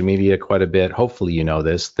on social media quite a bit, hopefully you know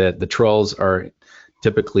this, that the trolls are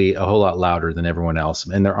typically a whole lot louder than everyone else.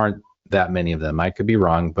 And there aren't that many of them. I could be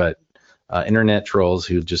wrong, but internet trolls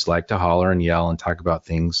who just like to holler and yell and talk about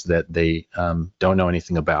things that they don't know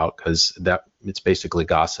anything about, because it's basically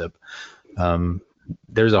gossip.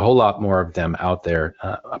 There's a whole lot more of them out there.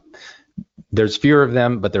 There's fewer of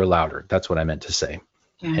them, but they're louder. That's what I meant to say.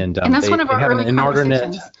 And that's one of our early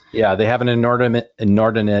conversations. Yeah, they have an inordinate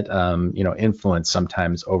influence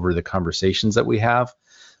sometimes over the conversations that we have.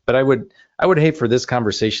 But I would hate for this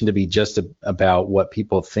conversation to be just about what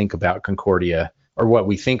people think about Concordia, or what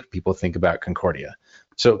we think people think about Concordia.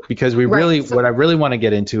 So because what I really want to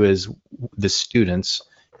get into is the students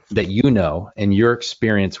that you know and your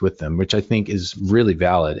experience with them, which I think is really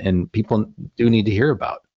valid and people do need to hear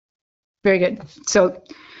about. Very good. So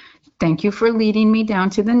thank you for leading me down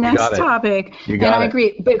to the next topic. I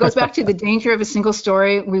agree. But it goes back to the danger of a single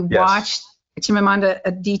story. We watched Chimamanda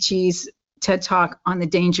Adichie's TED Talk on the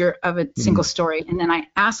danger of a single story. And then I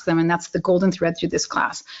asked them, and that's the golden thread through this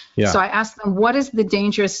class. Yeah. So I asked them, what is the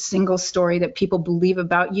dangerous single story that people believe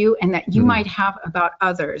about you and that you might have about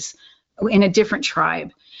others in a different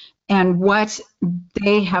tribe? And what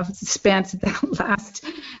they have spent the last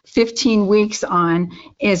 15 weeks on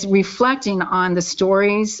is reflecting on the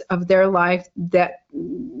stories of their life that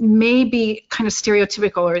may be kind of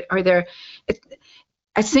stereotypical, or they're,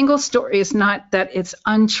 a single story is not that it's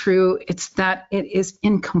untrue, it's that it is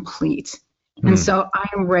incomplete. And so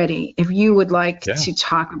I'm ready. If you would like to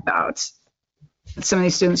talk about some of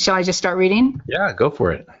these students, shall I just start reading? Yeah, go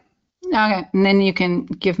for it. Okay, and then you can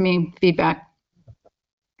give me feedback.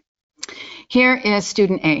 Here is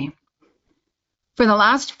student A. For the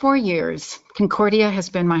last 4 years, Concordia has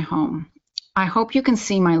been my home. I hope you can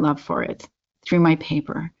see my love for it through my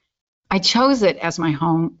paper. I chose it as my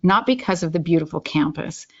home, not because of the beautiful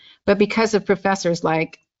campus, but because of professors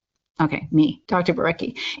like, me, Dr.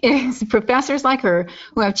 Barecki. It is professors like her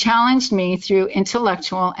who have challenged me through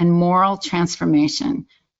intellectual and moral transformation.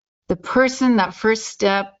 The person that first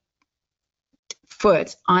stepped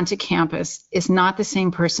foot onto campus is not the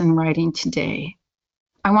same person writing today.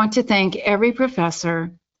 I want to thank every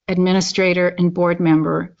professor, administrator, and board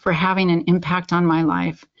member for having an impact on my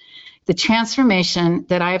life. The transformation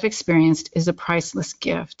that I have experienced is a priceless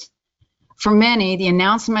gift. For many, the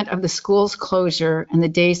announcement of the school's closure and the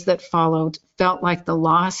days that followed felt like the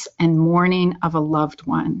loss and mourning of a loved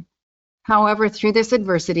one. However, through this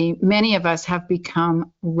adversity, many of us have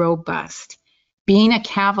become robust. Being a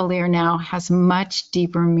Cavalier now has much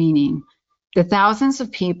deeper meaning. The thousands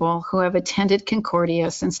of people who have attended Concordia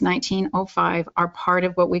since 1905 are part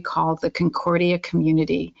of what we call the Concordia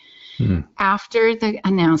community. After the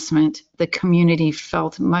announcement, the community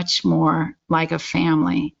felt much more like a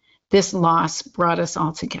family. This loss brought us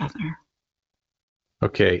all together.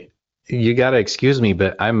 Okay, you got to excuse me,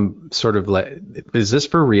 but I'm sort of like, is this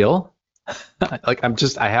for real? I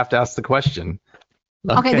have to ask the question.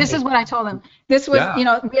 Okay, this is what I told them. This was,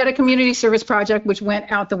 we had a community service project which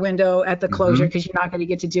went out the window at the closure because you're not going to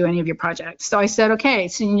get to do any of your projects. So I said, okay,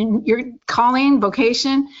 so you're calling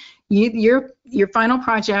vocation. Your final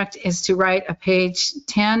project is to write a page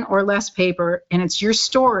 10 or less paper, and it's your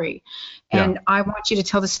story. And I want you to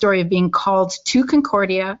tell the story of being called to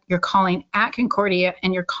Concordia, you're calling at Concordia,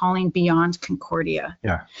 and you're calling beyond Concordia.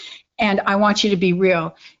 Yeah. And I want you to be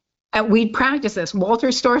real. We practice this.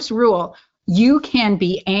 Walter Storff's rule. You can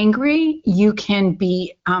be angry. You can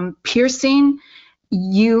be piercing.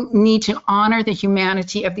 You need to honor the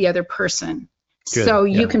humanity of the other person. Good. So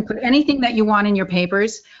you can put anything that you want in your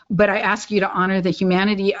papers, but I ask you to honor the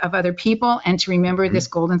humanity of other people and to remember this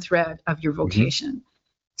golden thread of your vocation.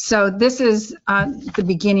 So this is the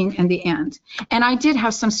beginning and the end. And I did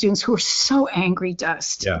have some students who were so angry,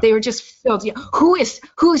 Dust. Yeah. They were just filled.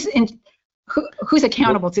 Who's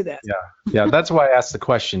accountable to this? Yeah. That's why I asked the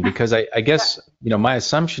question, because I guess my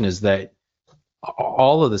assumption is that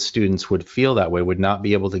all of the students would feel that way, would not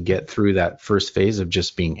be able to get through that first phase of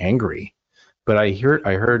just being angry. But I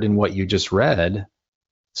heard in what you just read,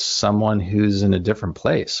 someone who's in a different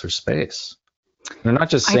place or space. They're not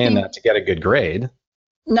just saying that to get a good grade.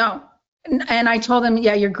 No. And I told them,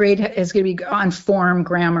 your grade is going to be on form,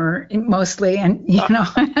 grammar mostly, and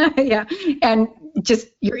and just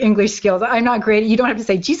your English skills. I'm not great. You don't have to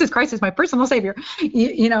say Jesus Christ is my personal savior.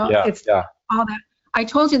 It's all that. I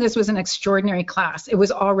told you this was an extraordinary class. It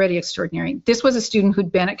was already extraordinary. This was a student who'd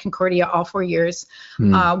been at Concordia all 4 years,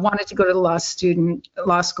 wanted to go to the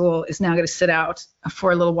law school, is now going to sit out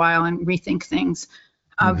for a little while and rethink things.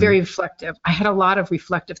 Very reflective. I had a lot of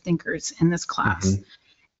reflective thinkers in this class.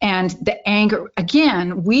 And the anger,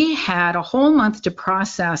 again, we had a whole month to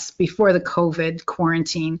process before the COVID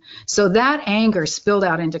quarantine. So that anger spilled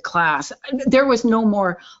out into class. There was no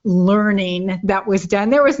more learning that was done.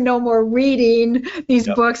 There was no more reading these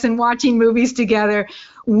books and watching movies together.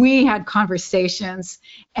 We had conversations.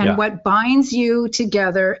 And what binds you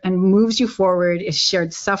together and moves you forward is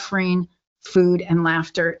shared suffering, food, and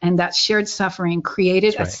laughter. And that shared suffering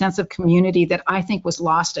created a sense of community that I think was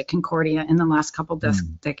lost at Concordia in the last couple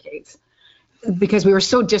decades. Because we were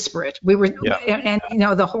so disparate. We were, and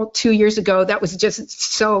the whole 2 years ago, that was just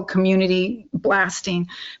so community blasting.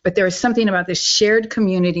 But there was something about this shared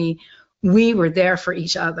community. We were there for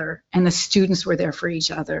each other, and the students were there for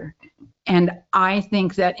each other. And I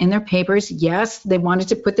think that in their papers, yes, they wanted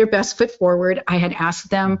to put their best foot forward. I had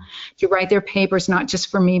asked them to write their papers, not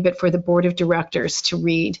just for me, but for the board of directors to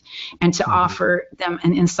read and to offer them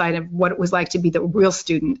an insight of what it was like to be the real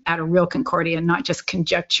student at a real Concordia, not just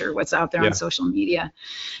conjecture what's out there on social media.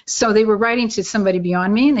 So they were writing to somebody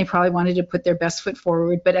beyond me, and they probably wanted to put their best foot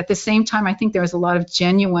forward. But at the same time, I think there was a lot of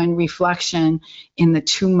genuine reflection in the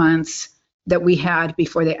 2 months that we had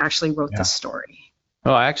before they actually wrote the story.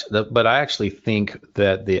 Well, I actually think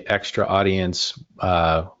that the extra audience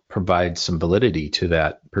provides some validity to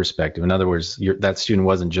that perspective. In other words, that student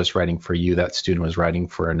wasn't just writing for you; that student was writing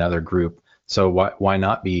for another group. So why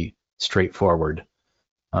not be straightforward?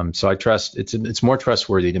 So I trust it's more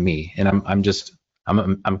trustworthy to me, and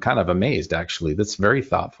I'm kind of amazed actually. That's very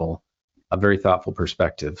thoughtful, a very thoughtful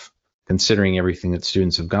perspective, considering everything that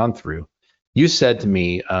students have gone through. You said to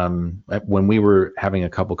me when we were having a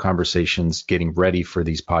couple conversations getting ready for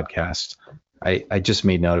these podcasts, I just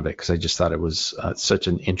made note of it because I just thought it was such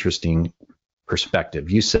an interesting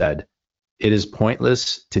perspective. You said, it is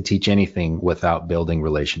pointless to teach anything without building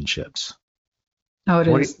relationships. Oh, it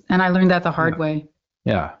is. And I learned that the hard way.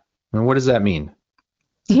 Yeah. And what does that mean?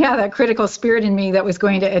 Yeah, that critical spirit in me that was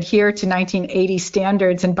going to adhere to 1980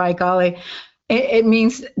 standards, and by golly, it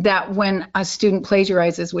means that when a student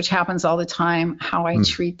plagiarizes, which happens all the time, how I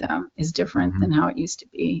treat them is different than how it used to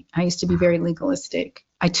be. I used to be very legalistic.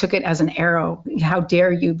 I took it as an arrow. How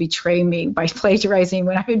dare you betray me by plagiarizing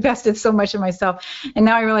when I've invested so much in myself? And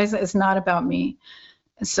now I realize that it's not about me.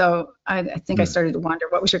 So I think I started to wonder,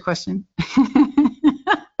 what was your question?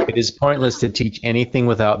 It is pointless to teach anything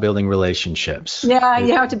without building relationships. Yeah,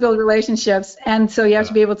 you have to build relationships. And so you have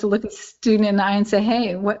to be able to look at the student in the eye and say,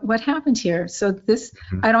 hey, what happened here? So this,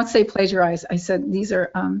 I don't say plagiarize. I said, these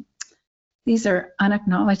are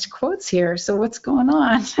unacknowledged quotes here. So what's going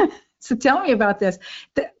on? So tell me about this.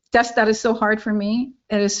 That is so hard for me.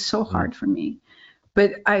 It is so hard for me.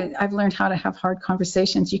 But I've learned how to have hard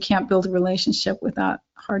conversations. You can't build a relationship without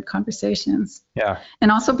hard conversations. Yeah.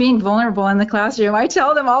 And also being vulnerable in the classroom. I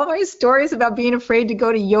tell them all of my stories about being afraid to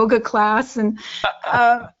go to yoga class. And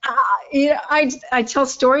I tell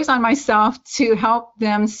stories on myself to help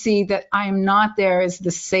them see that I'm not there as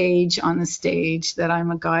the sage on the stage, that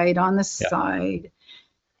I'm a guide on the side,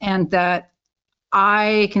 and that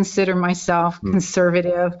I consider myself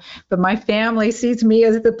conservative, but my family sees me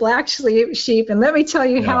as the black sheep. And let me tell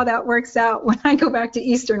you how that works out when I go back to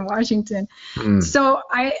Eastern Washington. So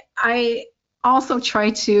I also try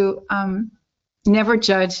to never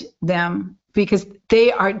judge them, because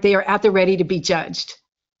they are at the ready to be judged.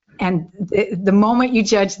 And the moment you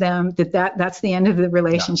judge them, that's the end of the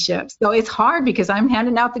relationship. So it's hard because I'm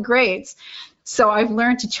handing out the grades. So I've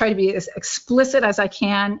learned to try to be as explicit as I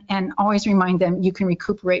can and always remind them, you can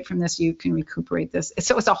recuperate from this, you can recuperate this.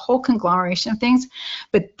 So it's a whole conglomeration of things,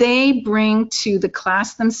 but they bring to the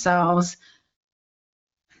class themselves,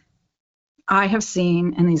 I have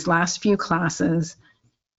seen in these last few classes,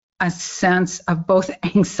 a sense of both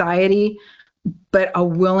anxiety, but a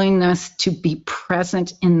willingness to be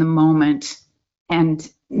present in the moment and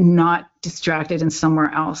not distracted and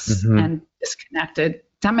somewhere else and disconnected.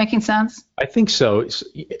 Is that making sense? I think so.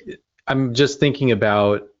 I'm just thinking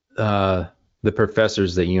about the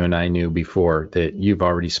professors that you and I knew before, that you've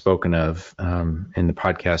already spoken of in the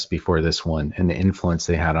podcast before this one, and the influence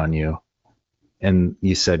they had on you. And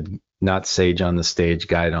you said, not sage on the stage,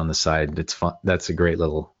 guide on the side. It's fun. That's a great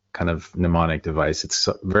little kind of mnemonic device. It's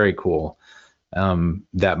very cool.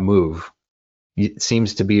 That move, it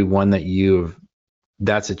seems to be one that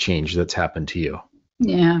that's a change that's happened to you.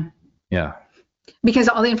 Yeah. Yeah. Because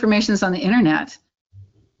all the information is on the internet.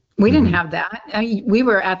 We didn't have that. We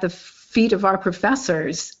were at the feet of our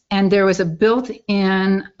professors, and there was a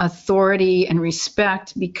built-in authority and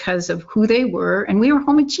respect because of who they were. And we were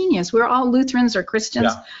homogeneous. We were all Lutherans or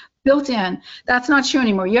Christians, built in. That's not true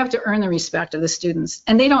anymore. You have to earn the respect of the students,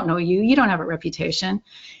 and they don't know you. You don't have a reputation.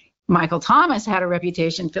 Michael Thomas had a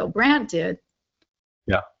reputation. Phil Brandt did.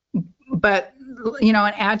 Yeah. But, an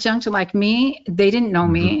adjunct like me, they didn't know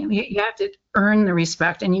me. You have to earn the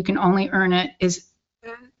respect, and you can only earn it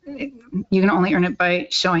by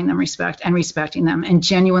showing them respect and respecting them and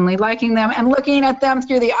genuinely liking them and looking at them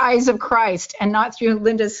through the eyes of Christ and not through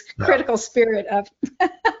Linda's critical spirit of,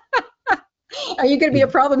 are you going to be a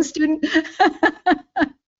problem student?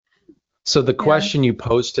 So the question you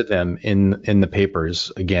posed to them in the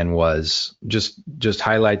papers again was just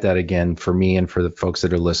highlight that again for me and for the folks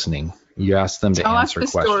that are listening. You asked them to answer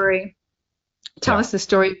questions. Tell us the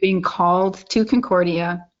story of being called to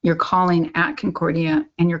Concordia, your calling at Concordia,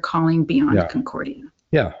 and your calling beyond Concordia.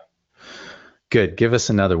 Yeah. Good. Give us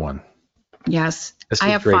another one. Yes. I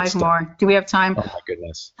have 5 more. Do we have time? Oh my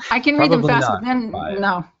goodness. I can read them fast, but then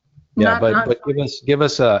no. Yeah, but give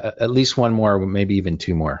us at least one more, maybe even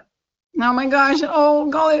 2 more. Oh my gosh!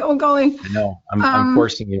 Oh golly! I know. I'm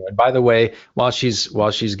forcing you. And by the way, while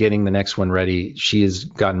she's getting the next one ready, she has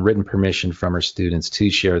gotten written permission from her students to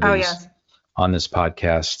share these on this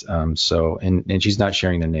podcast. So and she's not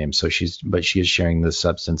sharing their names. So she is sharing the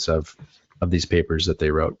substance of these papers that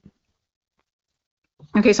they wrote.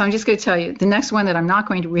 Okay, so I'm just going to tell you the next one that I'm not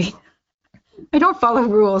going to read. I don't follow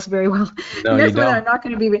rules very well. No, this you don't. one I'm not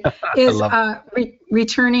going to be is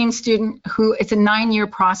returning student who it's a 9-year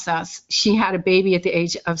process. She had a baby at the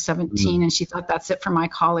age of 17 and she thought that's it for my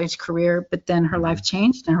college career, but then her life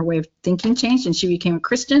changed and her way of thinking changed and she became a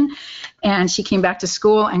Christian and she came back to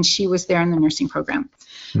school and she was there in the nursing program.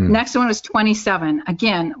 Next one was 27,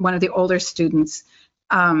 again, one of the older students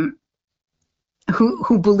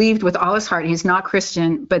who believed with all his heart, he's not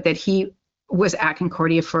Christian, but that he was at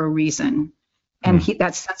Concordia for a reason. And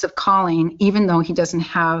that sense of calling, even though he doesn't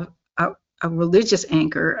have a religious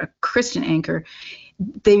anchor, a Christian anchor,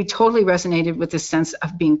 they totally resonated with the sense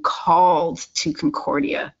of being called to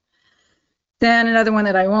Concordia. Then another one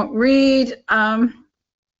that I won't read.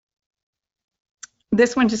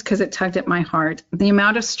 This one just because it tugged at my heart. The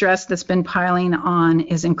amount of stress that's been piling on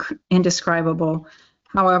is indescribable.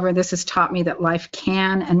 However, this has taught me that life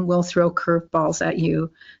can and will throw curveballs at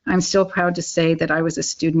you. I'm still proud to say that I was a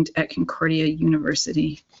student at Concordia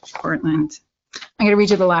University, Portland. I'm going to read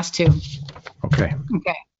you the last 2. Okay.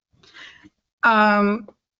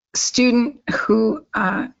 Student who,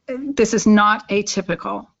 this is not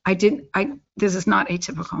atypical. This is not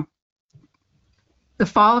atypical. The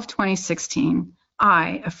fall of 2016,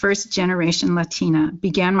 I, a first-generation Latina,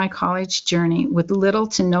 began my college journey with little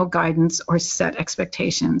to no guidance or set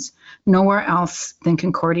expectations, nowhere else than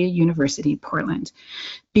Concordia University, Portland.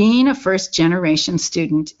 Being a first-generation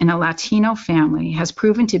student in a Latino family has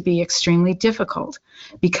proven to be extremely difficult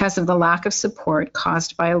because of the lack of support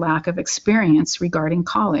caused by a lack of experience regarding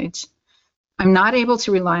college. I'm not able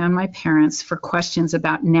to rely on my parents for questions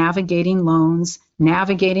about navigating loans,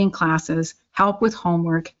 navigating classes, help with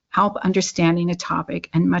homework, help understanding a topic,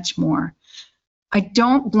 and much more. I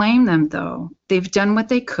don't blame them, though. They've done what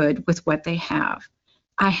they could with what they have.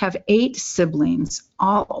 I have 8 siblings,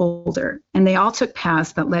 all older, and they all took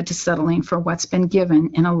paths that led to settling for what's been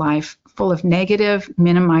given in a life full of negative,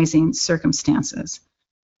 minimizing circumstances.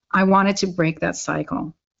 I wanted to break that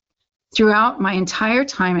cycle. Throughout my entire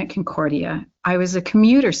time at Concordia, I was a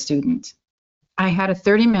commuter student. I had a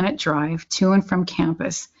 30-minute drive to and from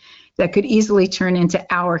campus that could easily turn into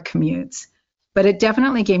hour commutes, but it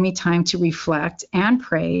definitely gave me time to reflect and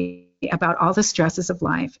pray about all the stresses of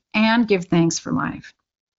life and give thanks for life.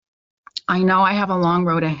 I know I have a long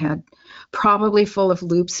road ahead, probably full of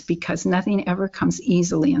loops because nothing ever comes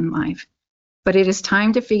easily in life, but it is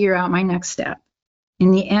time to figure out my next step.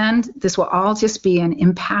 In the end, this will all just be an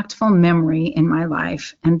impactful memory in my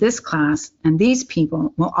life, and this class and these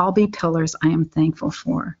people will all be pillars I am thankful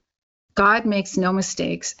for. God makes no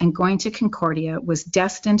mistakes, and going to Concordia was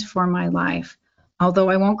destined for my life. Although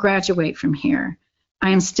I won't graduate from here, I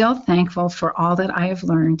am still thankful for all that I have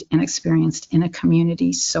learned and experienced in a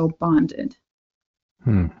community so bonded.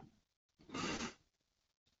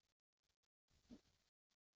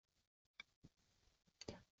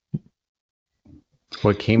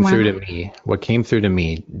 What came through to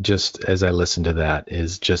me just as I listened to that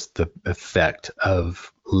is just the effect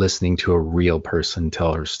of listening to a real person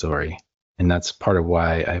tell her story. And that's part of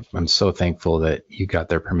why I'm so thankful that you got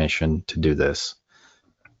their permission to do this.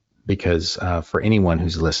 Because for anyone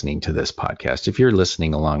who's listening to this podcast, if you're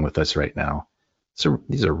listening along with us right now, so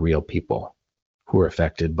these are real people who are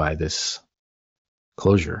affected by this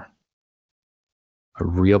closure. A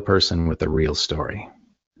real person with a real story.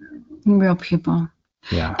 Real people.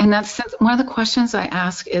 Yeah. And that's one of the questions I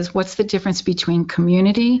ask is, what's the difference between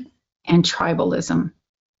community and tribalism?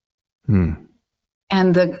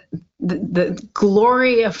 And the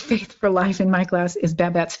glory of Faith for Life in my class is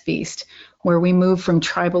Babette's Feast, where we move from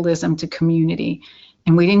tribalism to community.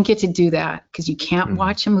 And we didn't get to do that because you can't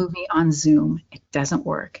watch a movie on Zoom. It doesn't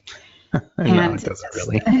work. No, it doesn't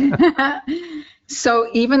really. So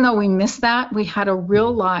even though we missed that, we had a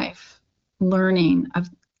real life learning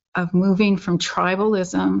of moving from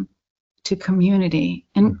tribalism to community.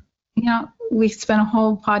 And, you know, we spent a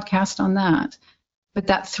whole podcast on that. But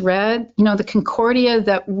that thread, you know, the Concordia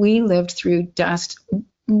that we lived through, Dust,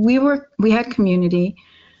 we had community,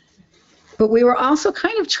 but we were also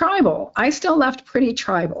kind of tribal. I still left pretty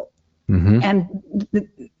tribal. Mm-hmm. And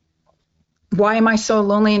why am I so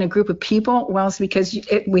lonely in a group of people? Well, it's because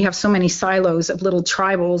we have so many silos of little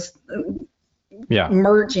tribals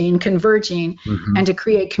merging, converging, mm-hmm. and to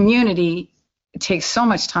create community, it takes so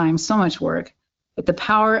much time, so much work. But the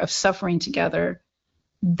power of suffering together,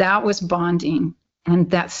 that was bonding,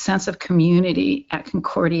 and that sense of community at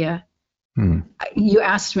Concordia. Mm. You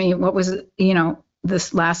asked me what was, you know,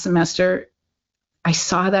 this last semester, I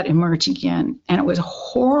saw that emerge again, and it was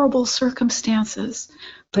horrible circumstances,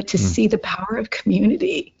 but to see the power of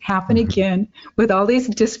community happen again with all these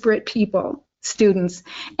disparate people, students.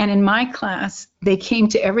 And in my class, they came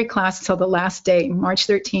to every class till the last day, March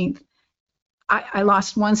 13th. I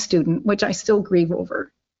lost one student, which I still grieve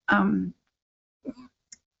over.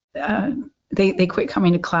 They quit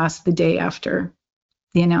coming to class the day after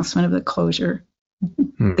the announcement of the closure.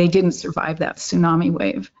 They didn't survive that tsunami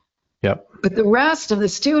wave. Yep. But the rest of the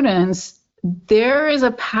students, there is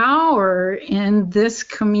a power in this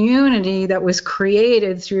community that was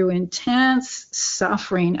created through intense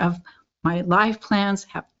suffering of my life plans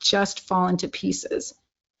have just fallen to pieces.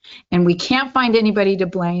 And we can't find anybody to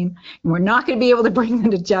blame. And we're not going to be able to bring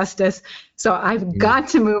them to justice. So I've got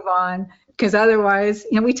to move on, because otherwise,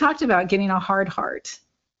 you know, we talked about getting a hard heart.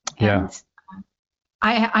 Yeah. And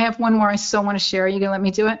I have one more I so want to share. Are you going to let me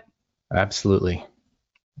do it? Absolutely.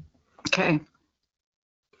 Okay.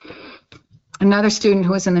 Another student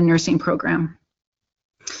who was in the nursing program.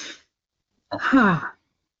 I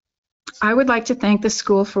would like to thank the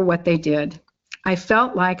school for what they did. I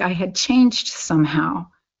felt like I had changed somehow.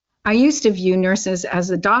 I used to view nurses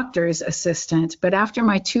as a doctor's assistant, but after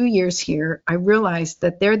my 2 years here, I realized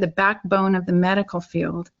that they're the backbone of the medical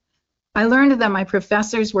field. I learned that my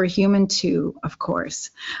professors were human too, of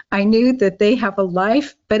course. I knew that they have a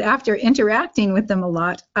life, but after interacting with them a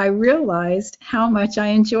lot, I realized how much I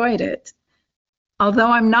enjoyed it.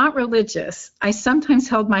 Although I'm not religious, I sometimes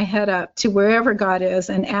held my head up to wherever God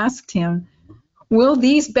is and asked him, will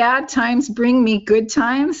these bad times bring me good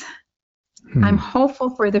times? I'm hopeful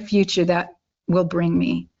for the future that will bring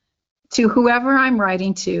me. To whoever I'm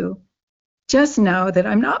writing to, just know that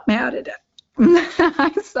I'm not mad at it.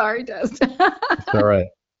 I'm sorry, Dustin. All right.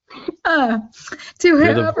 To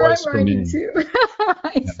whoever I'm writing to.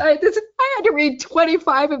 I had to read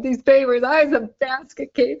 25 of these papers. I was a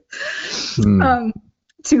basket case.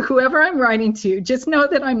 To whoever I'm writing to, just know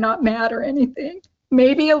that I'm not mad or anything.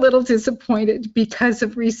 Maybe a little disappointed because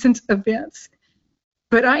of recent events.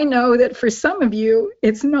 But I know that for some of you,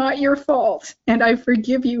 it's not your fault, and I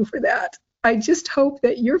forgive you for that. I just hope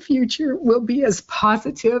that your future will be as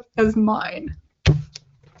positive as mine.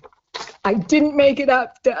 I didn't make it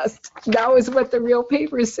up, Dust. That was what the real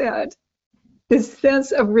paper said. This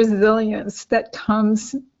sense of resilience that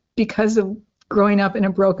comes because of growing up in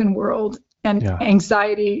a broken world, and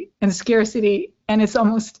anxiety and scarcity, and it's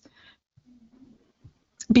almost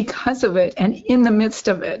because of it, and in the midst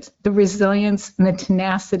of it, the resilience and the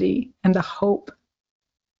tenacity and the hope.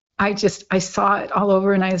 I saw it all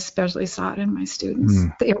over, and I especially saw it in my students.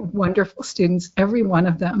 They are wonderful students, every one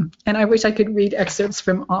of them. And I wish I could read excerpts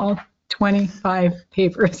from all 25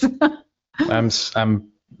 papers. I'm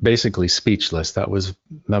basically speechless. That was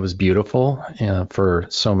beautiful for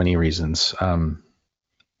so many reasons, and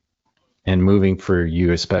moving for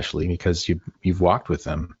you especially because you've walked with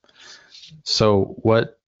them. So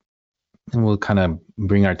and we'll kind of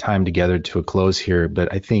bring our time together to a close here,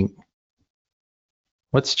 but I think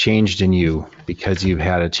what's changed in you because you've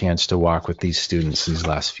had a chance to walk with these students these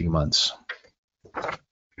last few months?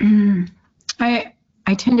 I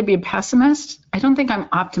tend to be a pessimist. I don't think I'm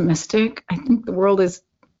optimistic. I think the world is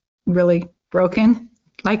really broken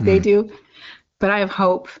like they do, but I have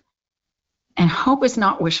hope. And hope is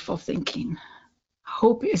not wishful thinking.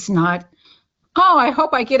 Hope is not, I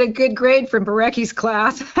hope I get a good grade from Barecki's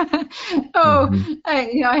class.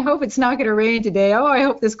 I hope it's not going to rain today. I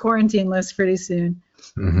hope this quarantine lifts pretty soon.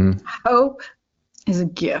 Hope is a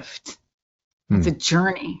gift. It's a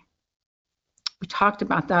journey. We talked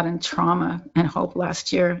about that in trauma and hope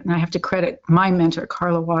last year, and I have to credit my mentor,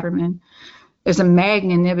 Carla Waterman. There's a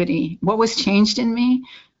magnanimity. What was changed in me?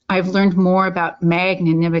 I've learned more about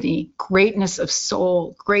magnanimity, greatness of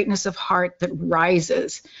soul, greatness of heart that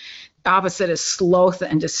rises. The opposite is sloth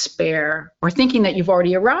and despair, or thinking that you've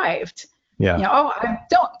already arrived. Yeah.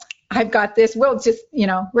 I've got this. Well, just,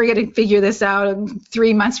 we're going to figure this out. And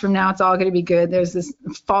 3 months from now, it's all going to be good. There's this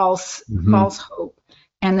false hope.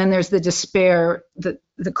 And then there's the despair, the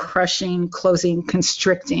crushing, closing,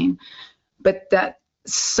 constricting. But that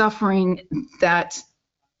suffering that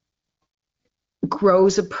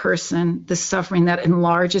grows a person, the suffering that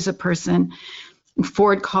enlarges a person,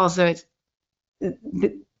 Ford calls it,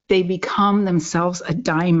 they become themselves a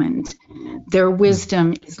diamond. Their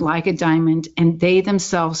wisdom is like a diamond, and they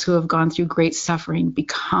themselves who have gone through great suffering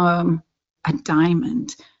become a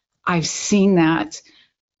diamond. I've seen that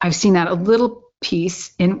a little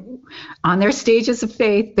piece on their stages of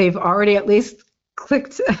faith. They've already at least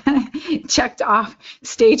checked off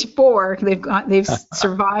stage 4. They've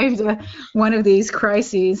survived one of these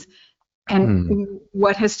crises. And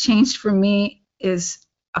what has changed for me is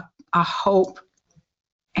a hope,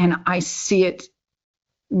 and I see it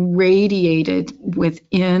radiated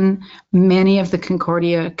within many of the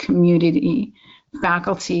Concordia community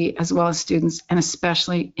faculty as well as students, and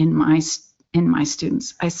especially in my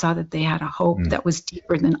students. I saw that they had a hope that was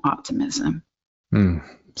deeper than optimism.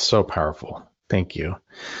 So powerful. Thank you.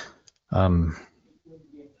 In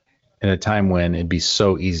a time when it'd be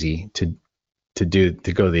so easy to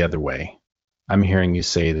go the other way, I'm hearing you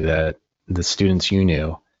say that the students you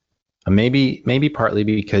knew, maybe partly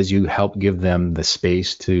because you helped give them the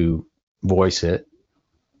space to voice it,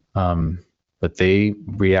 but they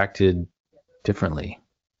reacted differently.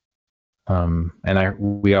 And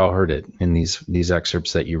we all heard it in these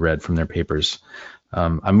excerpts that you read from their papers.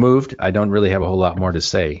 I'm moved. I don't really have a whole lot more to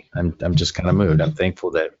say. I'm just kind of moved. I'm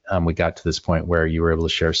thankful that we got to this point where you were able to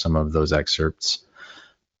share some of those excerpts.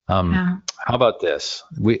 How about this?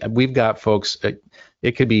 We've got folks.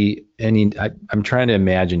 It could be any. I'm trying to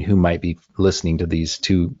imagine who might be listening to these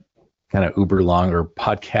 2 kind of uber longer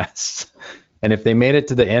podcasts, and if they made it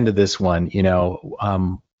to the end of this one,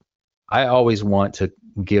 I always want to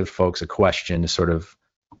give folks a question to sort of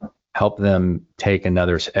help them take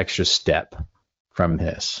another extra step from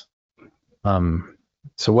this.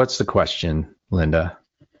 So what's the question, Linda?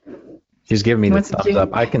 She's giving me the thumbs up.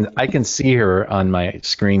 I can see her on my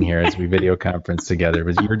screen here as we video conference together,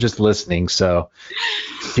 but you're just listening, so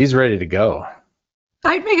she's ready to go.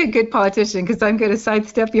 I'd make a good politician because I'm going to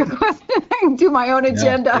sidestep your question and do my own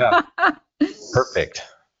agenda. Yeah. Perfect.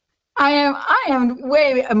 I am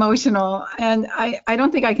way emotional, and I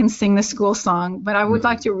don't think I can sing the school song, but I would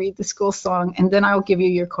like to read the school song, and then I'll give you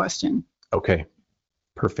your question. Okay,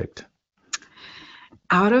 perfect.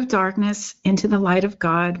 Out of darkness into the light of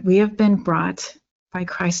God, we have been brought by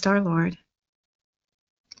Christ our Lord.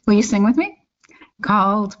 Will you sing with me?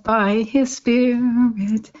 Called by his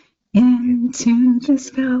Spirit into this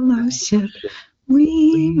fellowship,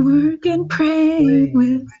 we work and pray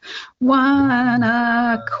with one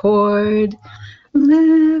accord,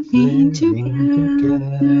 living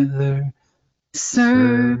together,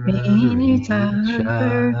 serving each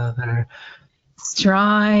other,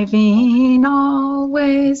 striving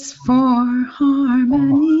always for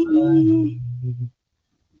harmony.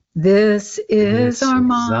 This is our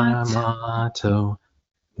motto.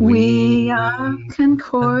 We are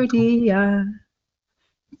Concordia.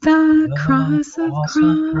 The cross of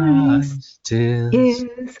Christ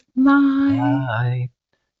is light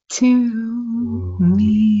to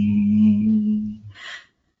me.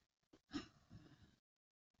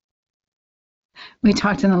 We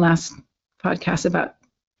talked in the last podcast about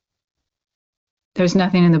there's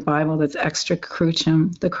nothing in the Bible that's extra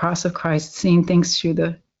crucium. The cross of Christ, seeing things through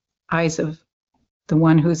the eyes of the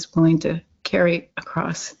one who's willing to carry a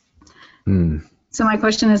cross. So my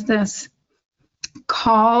question is this: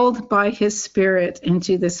 called by his Spirit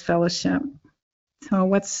into this fellowship. So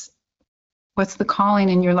what's the calling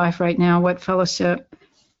in your life right now? What fellowship?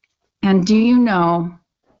 And do you know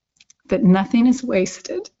that nothing is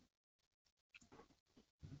wasted?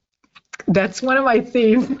 That's one of my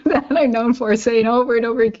themes that I'm known for saying over and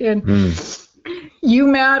over again. You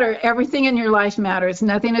matter. Everything in your life matters.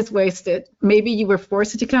 Nothing is wasted. Maybe you were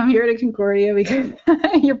forced to come here to Concordia because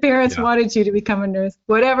your parents wanted you to become a nurse.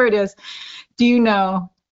 Whatever it is, do you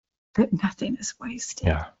know that nothing is wasted?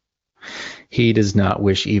 Yeah. He does not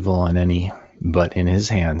wish evil on any, but in his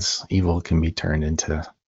hands, evil can be turned into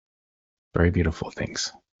very beautiful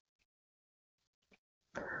things.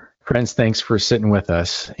 Friends, thanks for sitting with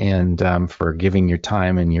us and for giving your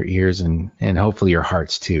time and your ears and hopefully your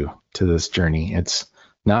hearts too to this journey. It's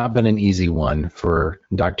not been an easy one for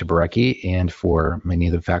Dr. Barecki and for many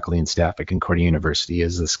of the faculty and staff at Concordia University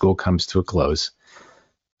as the school comes to a close.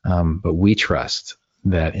 But we trust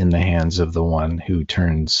that in the hands of the one who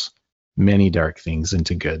turns many dark things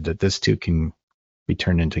into good, that this too can be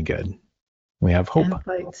turned into good. We have hope and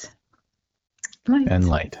light. And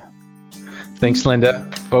light. Thanks, Linda.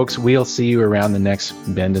 Folks, we'll see you around the next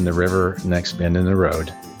bend in the river, next bend in the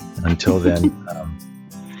road. Until then,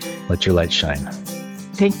 let your light shine.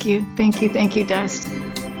 Thank you, Dust.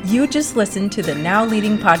 You just listened to the Now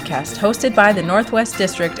Leading podcast hosted by the Northwest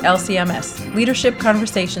District LCMS, Leadership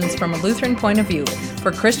Conversations from a Lutheran Point of View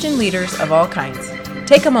for Christian leaders of all kinds.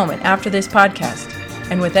 Take a moment after this podcast,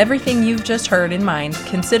 and with everything you've just heard in mind,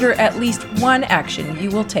 consider at least one action you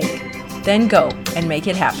will take. Then go and make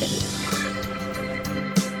it happen.